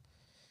 though.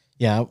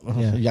 Yeah,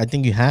 I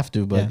think you have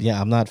to. But,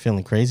 yeah, I'm not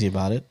feeling crazy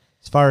about it.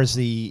 As far as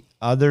the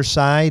other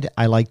side,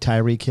 I like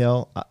Tyreek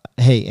Hill.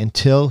 Hey,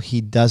 until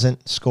he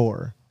doesn't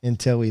score,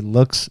 until he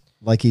looks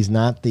like he's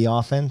not the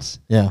offense,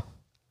 Yeah.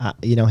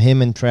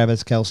 him and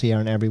Travis Kelce are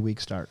an every week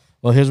start.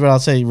 Well, here's what I'll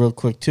say real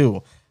quick,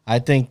 too. I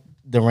think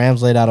the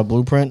Rams laid out a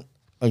blueprint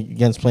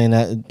against playing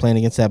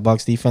against that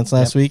Bucs defense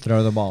last week.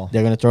 Throw the ball.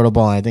 They're going to throw the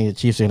ball. And I think the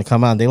Chiefs are going to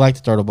come out. And they like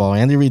to throw the ball.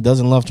 Andy Reid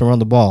doesn't love to run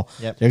the ball.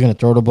 Yep. They're going to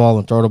throw the ball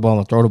and throw the ball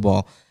and throw the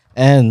ball.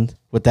 And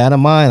with that in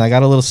mind, I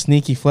got a little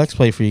sneaky flex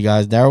play for you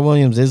guys. Darrell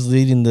Williams is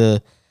leading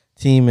the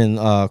team in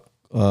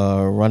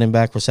running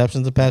back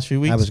receptions the past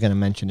few weeks. I was going to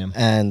mention him.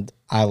 And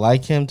I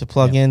like him to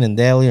plug in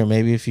daily, or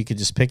maybe if you could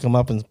just pick him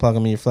up and plug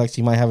him in your flex,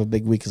 he might have a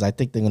big week because I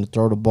think they're going to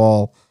throw the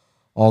ball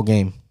all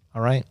game.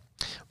 All right.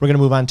 We're going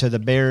to move on to the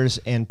Bears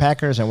and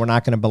Packers, and we're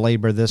not going to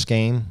belabor this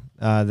game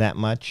that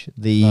much.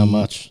 Not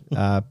much.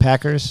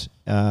 Packers,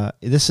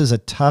 this is a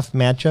tough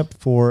matchup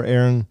for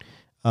Aaron.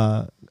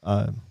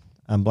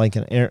 I'm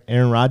blanking.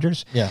 Aaron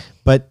Rodgers. Yeah.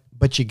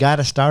 But you got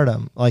to start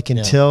him. Like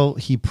until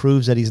he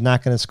proves that he's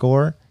not going to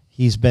score.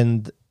 He's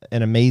been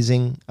an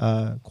amazing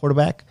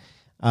quarterback.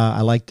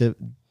 I like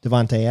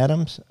Devontae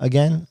Adams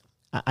again.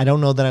 I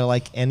don't know that I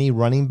like any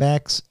running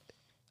backs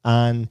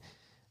on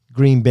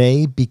Green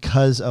Bay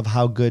because of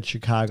how good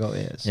Chicago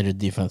is. Yeah, their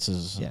defense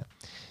is. Yeah.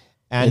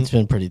 And it's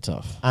been pretty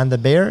tough. on the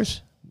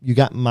Bears, you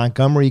got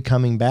Montgomery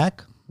coming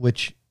back,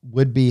 which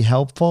would be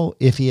helpful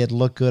if he had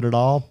looked good at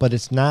all. But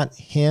it's not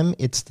him.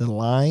 It's the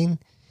line.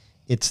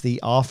 It's the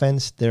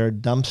offense. They're a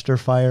dumpster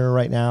fire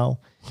right now.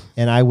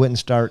 And I wouldn't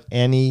start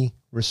any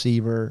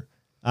receiver.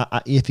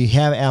 If you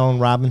have Allen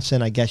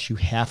Robinson, I guess you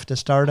have to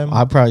start him.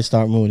 I'd probably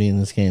start Mooney in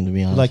this game, to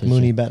be honest. I like with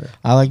Mooney you. better.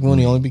 I like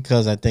Mooney only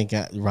because I think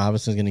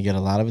Robinson's going to get a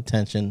lot of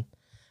attention.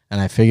 And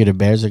I figure the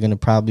Bears are going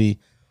to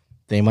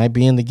they might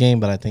be in the game,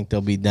 but I think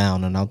they'll be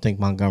down. And I don't think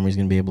Montgomery's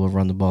going to be able to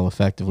run the ball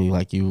effectively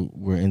like you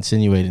were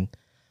insinuating.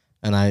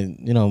 And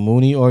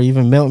Mooney or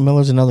even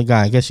Miller's another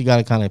guy. I guess you got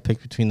to kind of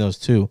pick between those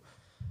two.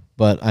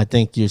 But I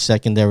think your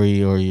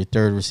secondary or your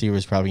third receiver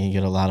is probably going to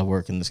get a lot of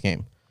work in this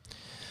game.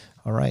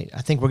 All right.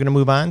 I think we're going to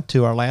move on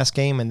to our last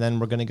game, and then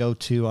we're going to go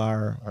to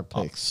our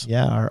picks.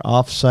 Our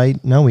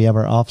off-site. No, we have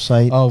our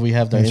off-site. Oh, we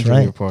have the That's injury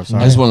right. report. I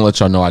Sorry. just want to let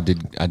y'all know I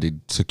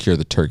did secure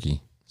the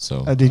turkey.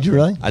 So Did you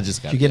really? I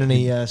just got. Did you get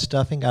any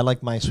stuffing? I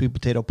like my sweet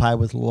potato pie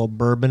with a little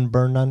bourbon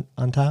burned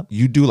on top.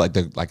 You do like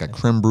a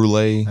creme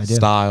brulee do.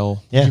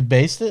 style. Yeah. Did you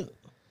baste it?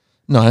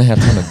 No, I didn't have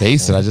time to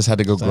base it. I just had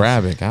to go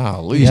grab it.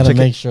 Golly. You got to took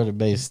make sure to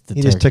baste the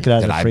He turkey. just took it out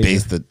of That the I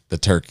freezer. based the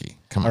turkey.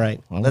 Come on. All right.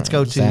 All Let's right,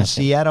 go just to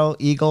asking. Seattle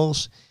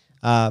Eagles.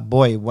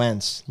 Boy,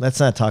 Wentz. Let's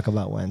not talk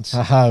about Wentz.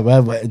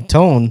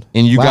 Tone.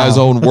 In you Wow. guys'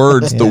 own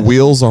words, the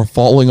wheels are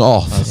falling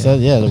off. I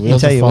said, the Let me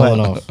wheels tell are you falling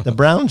what, off. the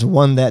Browns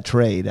won that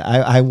trade.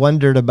 I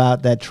wondered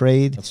about that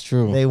trade. That's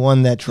true. They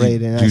won that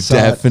trade, and I you saw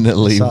it-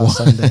 definitely I saw it won.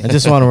 Sunday. I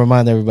just want to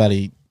remind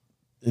everybody,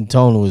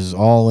 Tone was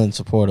all in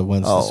support of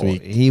Wentz this Oh,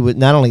 week. he would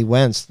not only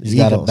Wentz. The He's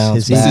gotta Eagles, bounce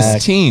his back. It's Eagles.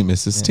 his team.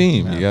 It's his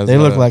team. You guys They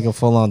look gotta- like a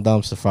full-on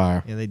dumpster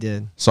fire. Yeah, they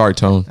did. Sorry,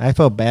 Tone. I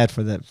felt bad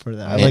for that.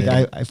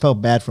 I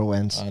felt bad for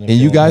Wentz. I didn't And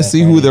you feel guys bad see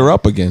for who any- they're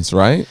up against,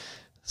 right?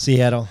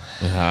 Seattle.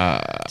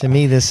 To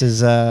me, this is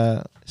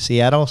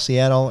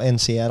Seattle,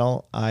 and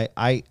Seattle.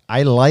 I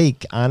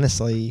like,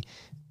 honestly,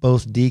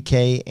 both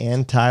DK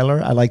and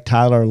Tyler. I like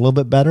Tyler a little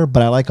bit better,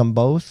 but I like them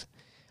both.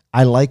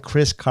 I like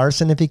Chris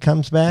Carson if he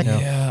comes back.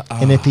 Yeah.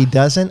 And if he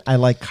doesn't, I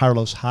like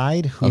Carlos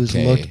Hyde, who's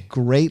Okay. looked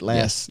great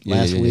last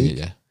week.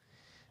 Yeah.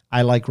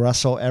 I like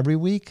Russell every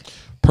week.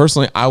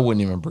 Personally, I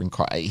wouldn't even bring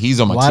Carson. He's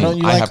on my Why team. don't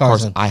you I like have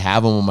Carson? I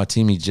have him on my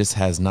team. He just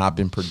has not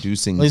been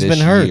producing Well, he's this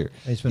been hurt. year.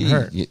 He's been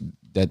hurt.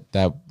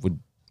 That would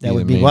That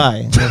would the be main-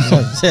 why.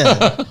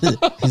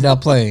 He's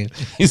not playing.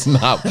 He's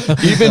not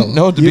even.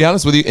 No, to be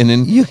honest with you, and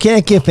then You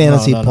can't get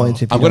fantasy No.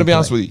 points if you I'm going to don't be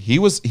honest play.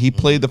 with you. He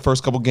played the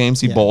first couple games.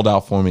 He balled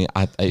out for me.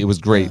 It was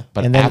great.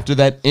 But And then- after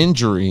that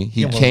injury,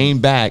 he came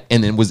back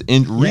and then was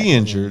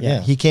re-injured. Yeah,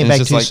 he came And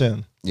it's back just too like-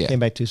 soon. Yeah, Came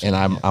back too soon.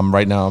 And I'm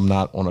right now. I'm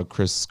not on a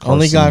Chris Carson.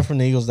 Only guy from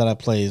the Eagles that I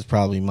play is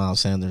probably Miles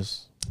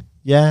Sanders.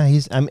 Yeah,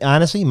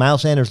 honestly,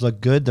 Miles Sanders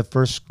looked good the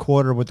first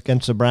quarter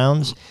against the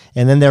Browns,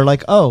 and then they're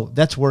like, "Oh,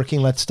 that's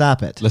working. Let's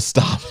stop it." Let's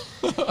stop.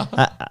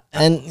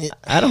 And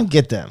I don't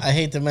get them. I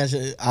hate to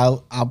mention, I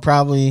would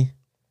probably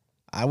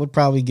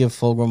give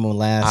Fulgham a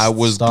last. I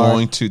was start.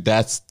 going to.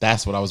 That's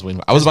what I was waiting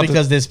for. I was Just about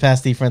because this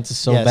pass defense is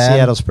so yeah, bad.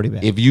 Seattle's pretty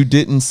bad. to. If you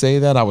didn't say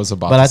that, I was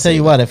about. But to I tell say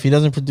you that. what, if he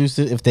doesn't produce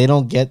it, if they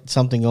don't get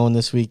something going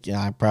this week,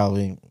 I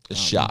probably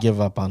shot.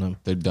 give up on him.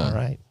 They're done. All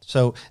right.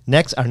 So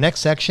our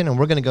next section, and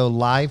we're going to go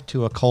live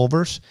to a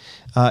Culver's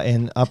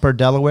in Upper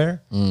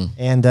Delaware,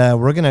 and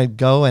we're going to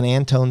go, and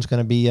Antone's going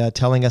to be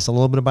telling us a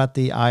little bit about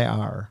the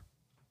IR.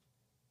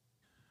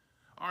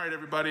 All right,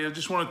 everybody, I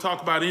just want to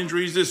talk about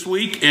injuries this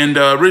week. And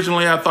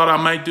originally I thought I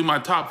might do my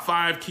top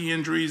 5 key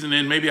injuries, and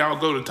then maybe I'll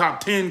go to top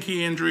 10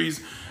 key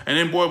injuries. And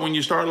then, boy, when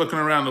you start looking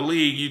around the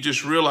league, you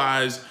just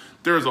realize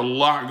there's a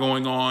lot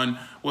going on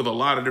with a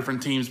lot of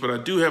different teams. But I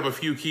do have a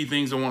few key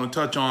things I want to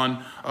touch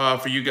on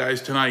for you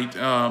guys tonight.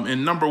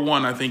 And number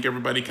one, I think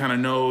everybody kind of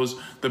knows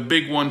the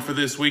big one for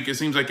this week. It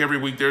seems like every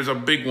week there's a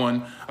big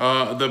one.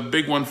 The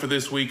big one for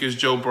this week is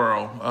Joe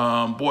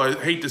Burrow. Boy,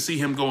 I hate to see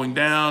him going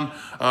down.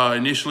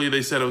 Initially,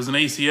 they said it was an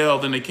ACL.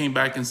 Then they came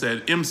back and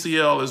said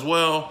MCL as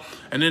well.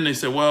 And then they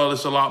said, well,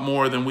 it's a lot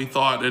more than we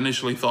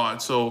initially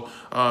thought. So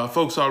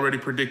folks already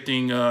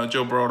predicting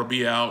Joe Burrow to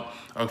be out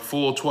a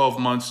full 12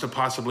 months to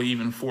possibly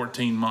even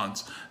 14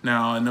 months.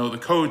 Now, I know the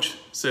coach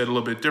said a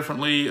little bit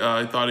differently.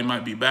 I thought he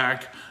might be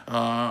back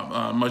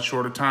much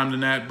shorter time than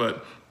that,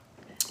 but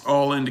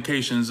all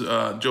indications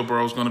Joe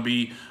Burrow is going to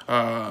be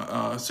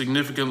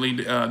significantly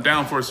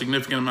down for a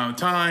significant amount of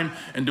time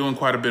and doing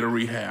quite a bit of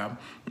rehab.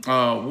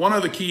 One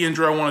other key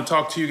injury I want to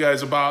talk to you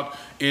guys about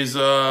is,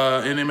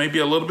 and it may be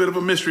a little bit of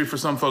a mystery for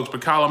some folks,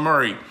 but Kyler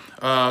Murray.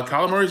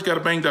 Kyler Murray's got a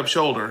banged up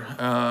shoulder,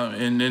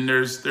 and then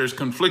there's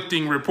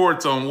conflicting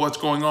reports on what's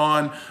going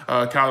on.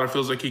 Kyler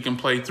feels like he can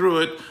play through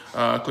it.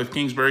 Cliff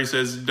Kingsbury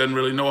says he doesn't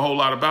really know a whole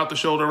lot about the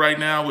shoulder right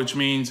now, which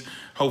means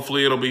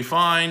hopefully it'll be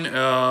fine.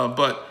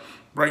 But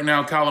right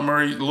now, Kyler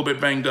Murray a little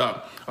bit banged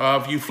up.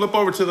 If you flip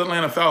over to the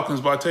Atlanta Falcons,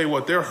 but I tell you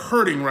what, they're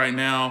hurting right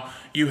now.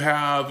 You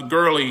have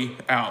Gurley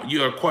out.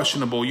 You are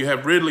questionable. You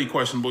have Ridley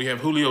questionable. You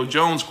have Julio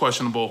Jones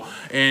questionable.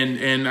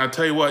 And I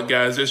tell you what,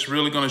 guys, it's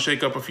really going to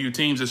shake up a few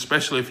teams,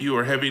 especially if you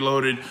are heavy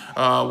loaded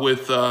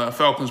with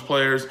Falcons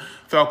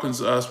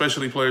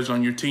specialty players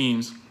on your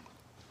teams.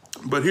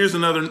 But here's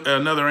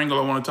another angle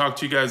I want to talk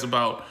to you guys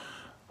about.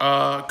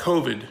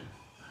 COVID.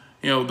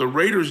 You know, the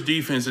Raiders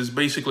defense has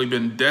basically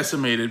been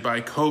decimated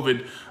by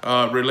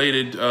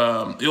COVID-related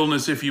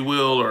illness, if you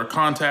will, or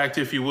contact,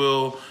 if you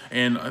will.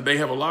 And they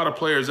have a lot of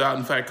players out.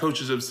 In fact,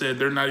 coaches have said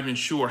they're not even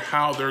sure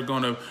how they're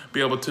going to be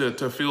able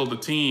to field the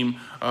team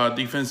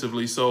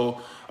defensively.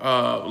 So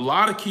a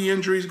lot of key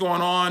injuries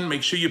going on.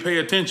 Make sure you pay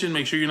attention.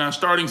 Make sure you're not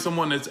starting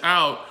someone that's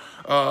out.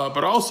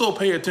 But also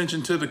pay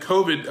attention to the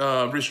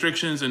COVID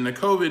restrictions and the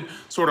COVID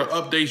sort of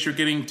updates you're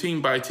getting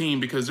team by team,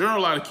 because there are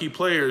a lot of key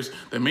players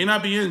that may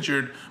not be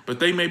injured, but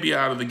they may be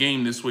out of the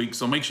game this week.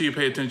 So make sure you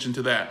pay attention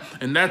to that.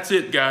 And that's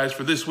it, guys,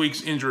 for this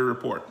week's injury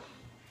report.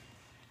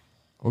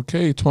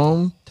 Okay,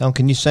 Tom. Tom,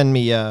 can you send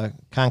me a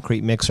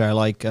concrete mixer? I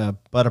like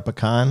butter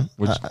pecan.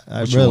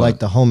 I really want? like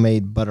the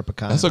homemade butter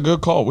pecan. That's a good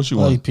call. What you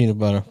I want? like peanut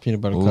butter cup.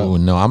 Oh,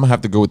 no, I'm going to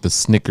have to go with the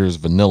Snickers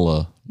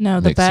vanilla No,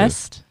 the mixer.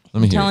 best.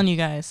 Let me I'm hear telling it. you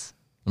guys.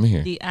 Let me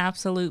hear. The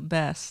absolute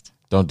best.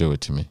 Don't do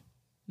it to me.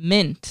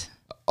 Mint.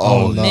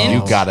 Oh, no. you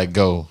got to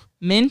go.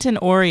 Mint and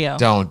Oreo.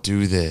 Don't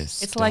do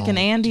this. It's like an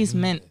Andes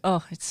mint.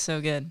 Oh, it's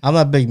so good. I'm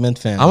not a big mint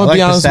fan. I'm gonna I like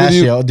be honest with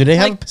you. pistachio. Do they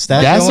have Like-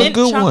 pistachio? That's one? a Mint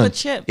good chocolate one.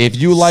 chip. If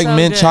you like So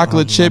mint good.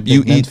 chocolate I'm chip, a big you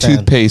mint eat fan.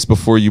 toothpaste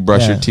before you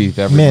brush your Yeah. teeth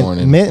every mint,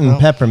 morning. mint and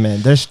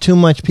peppermint. There's too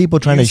much people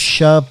trying to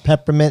shove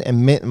peppermint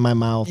and mint in my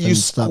mouth You and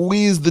stuff.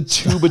 squeeze the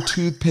tube of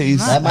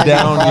toothpaste That might be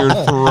down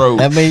your throat.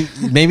 That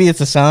maybe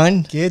it's a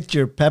sign. Get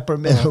your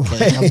peppermint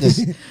Okay, I'm away.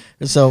 just-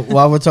 so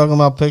while we're talking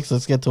about picks,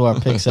 let's get to our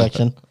pick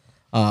section.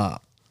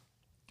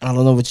 I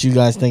don't know what you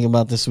guys think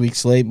about this week's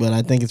slate, but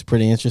I think it's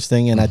pretty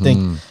interesting. And I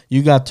think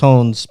you got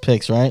Tone's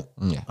picks, right?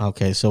 Yeah.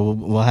 Okay, so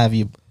we'll have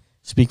you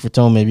speak for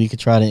Tone. Maybe you could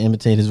try to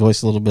imitate his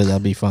voice a little bit.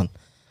 That'd be fun.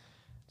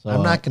 So,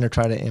 I'm not going to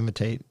try to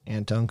imitate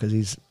Anton because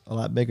he's a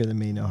lot bigger than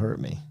me and he'll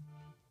hurt me.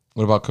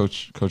 What about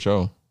Coach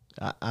O?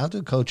 I'll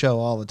do Coach O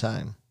all the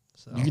time.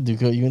 So. You can do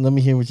good. You can let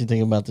me hear what you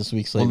think about this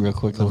week's slate real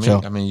quick, Coach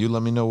O. I mean, you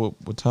let me know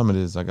what time it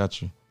is. I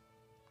got you.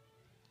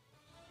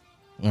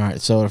 All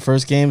right, so the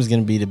first game is going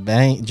to be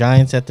the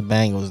Giants at the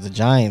Bengals. The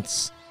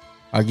Giants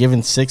are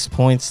giving 6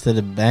 points to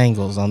the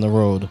Bengals on the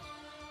road.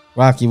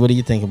 Rocky, what do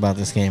you think about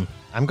this game?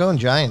 I'm going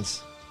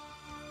Giants.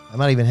 I'm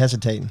not even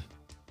hesitating.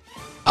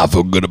 I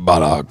feel good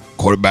about our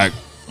quarterback.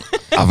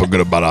 I feel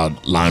good about our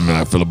lineman.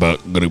 I feel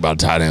good about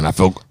tight end. I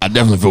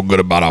definitely feel good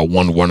about our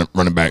one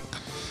running back.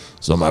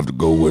 So I'm gonna have to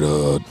go with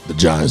the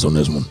Giants on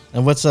this one.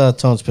 And what's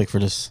Tone's pick for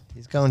this?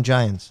 He's going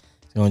Giants.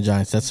 He's going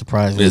Giants. That's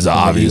surprising. It's an I'm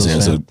an obvious Eagles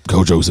answer. fan.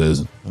 Coach O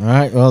says, All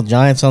right, well,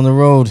 Giants on the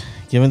road,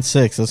 giving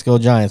 6. Let's go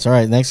Giants. All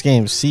right, next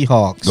game,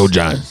 Seahawks. "Go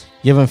Giants."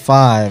 Giving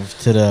 5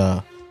 to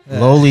the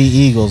lowly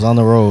Eagles on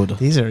the road.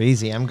 These are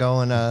easy. I'm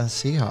going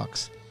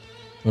Seahawks.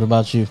 What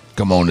about you?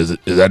 Come on, is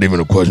that even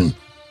a question?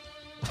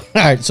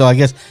 All right, so I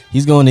guess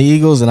he's going to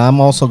Eagles, and I'm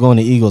also going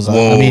to Eagles.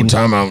 Whoa, I mean,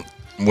 time out.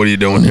 What are you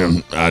doing here?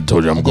 I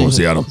told you I'm going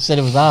Seattle. You said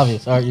it was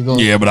obvious. All right, you're going.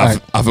 Yeah, but all I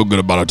right, I feel good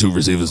about our two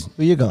receivers.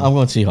 Who you going? I'm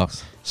going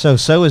Seahawks. So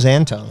is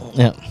Anton.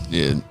 Yeah.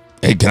 Yeah.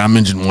 Hey, can I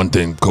mention one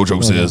thing? Coach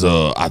O says,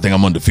 I think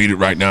I'm undefeated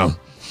right now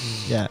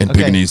Yeah. in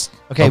picking these.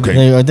 Okay.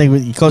 I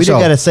think Coach We do O.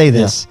 got to say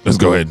this. Let's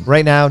go ahead.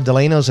 Right now,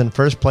 Delano's in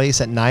first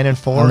place at 9-4.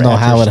 I don't know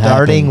After how it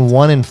starting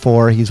happened.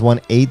 1-4. He's won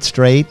 8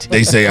 straight.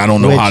 They say I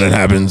don't know how that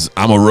happens.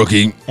 I'm a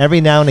rookie.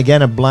 Every now and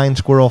again, a blind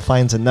squirrel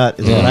finds a nut.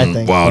 Is what I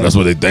think. Wow, that's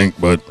what they think,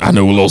 but I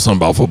know a little something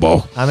about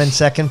football. I'm in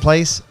second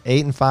place,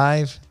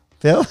 8-5.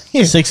 Phil,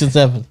 you're 6 and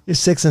 7.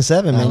 6 and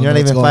 7, man. don't You're know not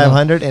what's even going on.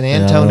 500, and I don't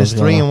know Anton what's is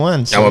going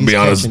 3-1. So I'm gonna he's be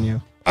honest. catching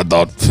you. I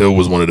thought Phil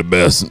was one of the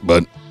best,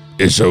 but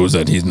it shows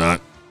that he's not.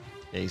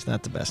 Yeah, he's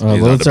not the best. All right,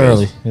 He's well, not it's the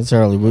early. best. It's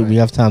early. We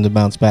have time to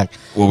bounce back.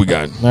 What we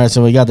got? All right,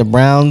 so we got the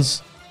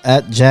Browns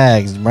at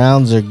Jags. The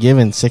Browns are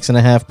given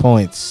 6.5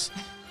 points.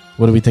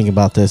 What do we think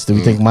about this? Do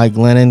we think Mike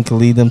Glennon can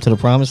lead them to the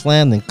promised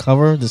land and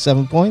cover the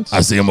 7 points?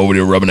 I see him over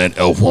there rubbing that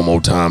elf one more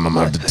time. I'm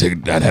gonna have to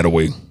take that hat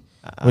away.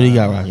 What do you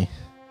got, Rocky?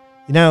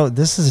 You know,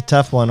 this is a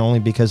tough one only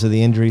because of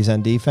the injuries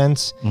on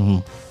defense.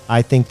 Mm-hmm.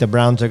 I think the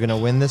Browns are going to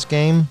win this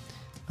game.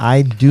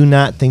 I do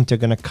not think they're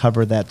going to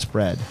cover that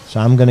spread. So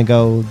I'm going to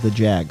go the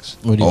Jags.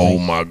 What do you Oh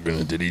think? my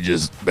goodness, did he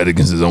just bet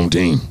against his own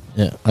team?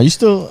 Yeah. Are you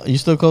still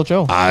Coach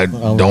O? I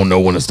don't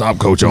know when to stop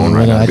Coach on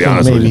right Well, now, I to be think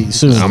honest with maybe you.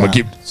 soon. I'm gonna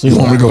keep. Soon. You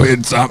want me to go ahead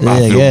and stop? I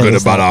Yeah, feel yeah, good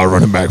let's about stop. our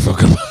running back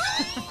fucking.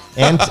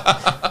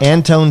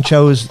 Anton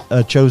chose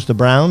the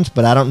Browns,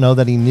 but I don't know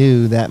that he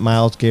knew that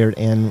Myles Garrett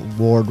and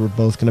Ward were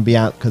both going to be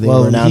out because they were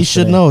Well, announced he should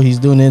today. know. He's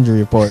doing an injury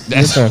report.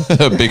 Your That's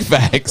turn. big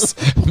facts.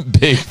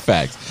 Big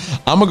facts.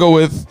 I'm gonna go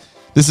with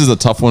This is a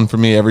tough one for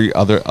me. Every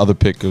other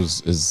pick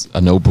is a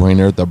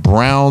no-brainer. The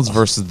Browns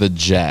versus the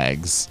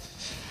Jags.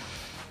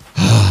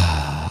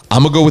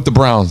 I'm gonna go with the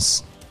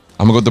Browns.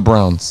 I'm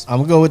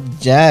gonna go with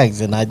the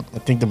Jags, and I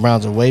think the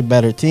Browns are a way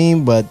better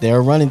team, but they're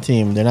a running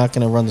team. They're not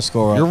gonna run the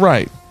score up. You're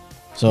right.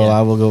 So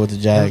I will go with the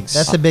Jags.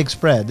 That's a big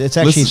spread. It's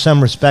actually Listen.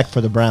 some respect for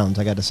the Browns,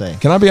 I got to say.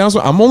 Can I be honest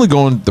with you? I'm only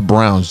going the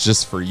Browns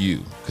just for you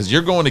because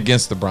you're going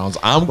against the Browns.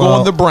 I'm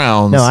going the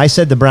Browns. No, I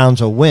said the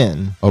Browns will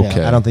win.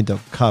 Okay. I don't think they'll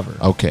cover.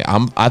 Okay,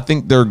 I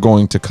think they're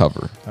going to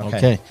cover.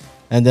 Okay.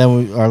 And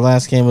then our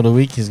last game of the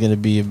week is going to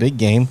be a big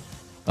game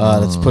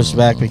that's pushed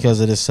back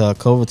because of this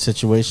COVID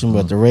situation.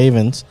 But the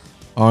Ravens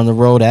are on the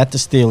road at the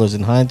Steelers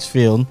in Heinz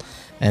Field,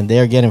 and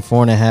they're getting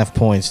 4.5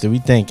 points. Do we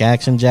think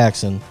Action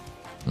Jackson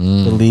to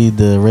lead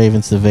the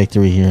Ravens to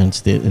victory here in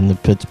the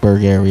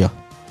Pittsburgh area?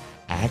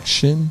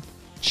 Action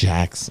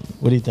Jackson.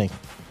 What do you think?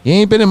 He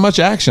ain't been in much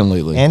action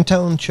lately.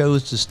 Antone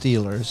chose the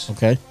Steelers.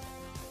 Okay.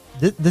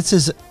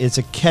 It's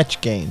a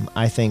catch game,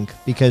 I think,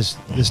 because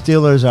the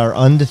Steelers are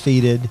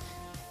undefeated.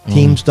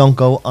 Teams don't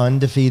go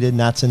undefeated,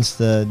 not since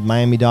the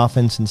Miami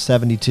Dolphins in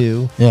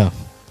 72. Yeah.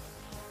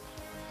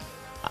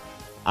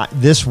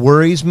 This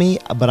worries me,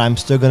 but I'm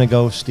still going to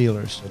go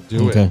Steelers.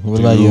 Do Okay, it. what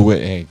about you?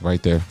 Hey,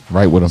 right there.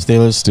 Right with them.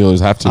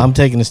 Steelers have to. I'm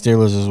taking the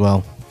Steelers as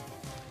well.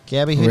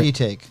 Gabby, who do you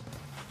take?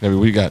 Maybe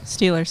we got.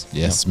 Steelers.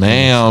 Yes,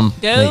 ma'am.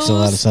 Go Makes a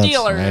lot of sense.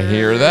 Steelers. I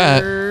hear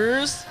that.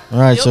 All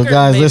right, Feel so good,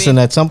 guys, baby. listen.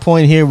 At some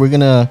point here, we're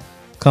gonna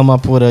come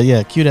up with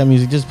cue that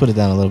music. Just put it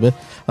down a little bit.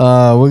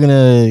 We're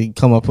gonna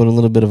come up with a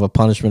little bit of a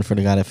punishment for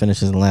the guy that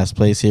finishes in last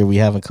place here. We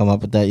haven't come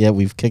up with that yet.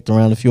 We've kicked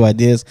around a few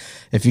ideas.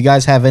 If you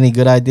guys have any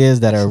good ideas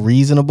that are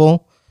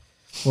reasonable,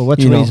 Well,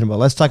 what's You know. reasonable?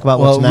 Let's talk about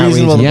Well, what's not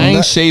reasonable- reasonable. You ain't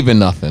Not- shaving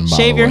nothing. By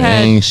Shave the your way.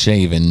 head. Ain't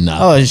shaving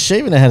nothing.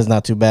 shaving the head is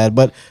not too bad.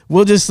 But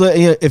we'll just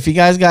if you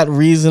guys got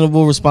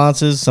reasonable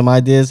responses, some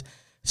ideas,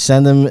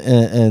 send them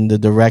in the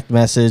direct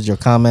message or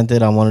comment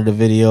it on one of the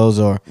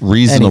videos or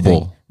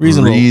Reasonable.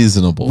 anything.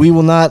 Reasonable. We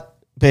will not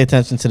pay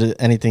attention to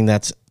anything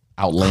that's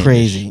Outlandish.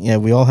 crazy. Yeah,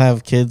 we all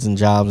have kids and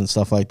jobs and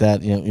stuff like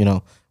that. You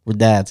know, we're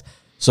dads.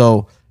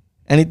 So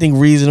anything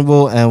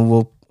reasonable, and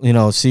we'll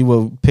see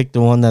what pick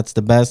the one that's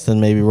the best, and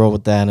maybe roll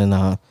with that,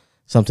 and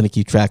something to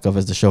keep track of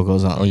as the show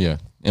goes on. Oh yeah,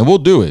 and we'll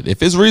do it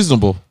if it's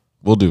reasonable.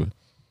 We'll do it.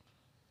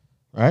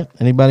 All right.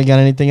 Anybody got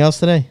anything else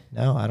today?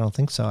 No, I don't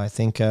think so. I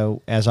think,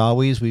 as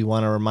always, we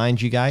want to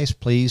remind you guys,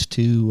 please,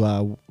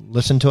 to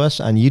listen to us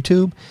on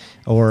YouTube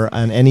or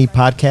on any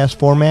podcast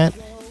format.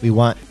 We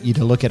want you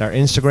to look at our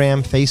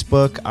Instagram,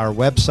 Facebook, our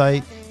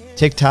website,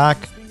 TikTok.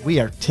 We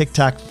are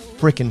TikTok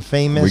freaking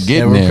famous. We're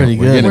getting we're there. pretty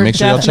We're good. getting. We're Make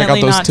sure y'all check out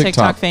definitely those not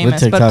TikTok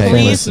famous, We're but TikTok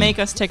please famous. make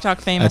us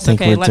TikTok famous.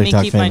 think Okay, we're let me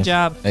TikTok keep my famous.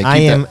 job. Hey, I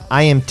keep am that-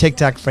 I am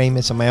TikTok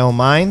famous in my own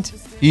mind.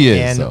 He is.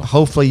 And So.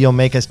 hopefully you'll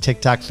make us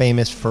TikTok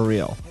famous for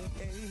real.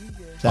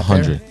 Is that fair?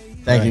 100.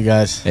 Thank you,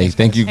 guys. Hey,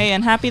 thank you. Hey,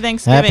 and happy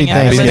Thanksgiving. Happy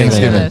everybody listening to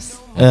Thanksgiving. this.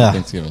 Yeah.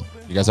 Thanksgiving.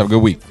 You guys have a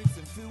good week.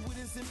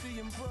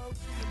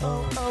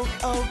 Oh,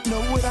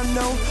 know what I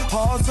know?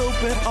 Arms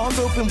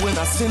open when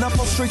I sin, I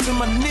fall straight to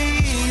my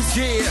knees.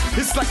 Yeah,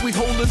 it's like we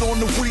holding on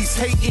to what he's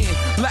hating.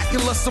 Lacking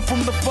luster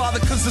from the Father,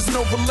 cause there's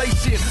no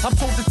relation. I'm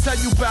told to tell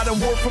you about him,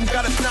 word from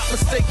God, if not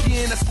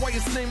mistaken. That's why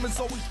his name is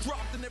always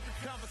dropped in every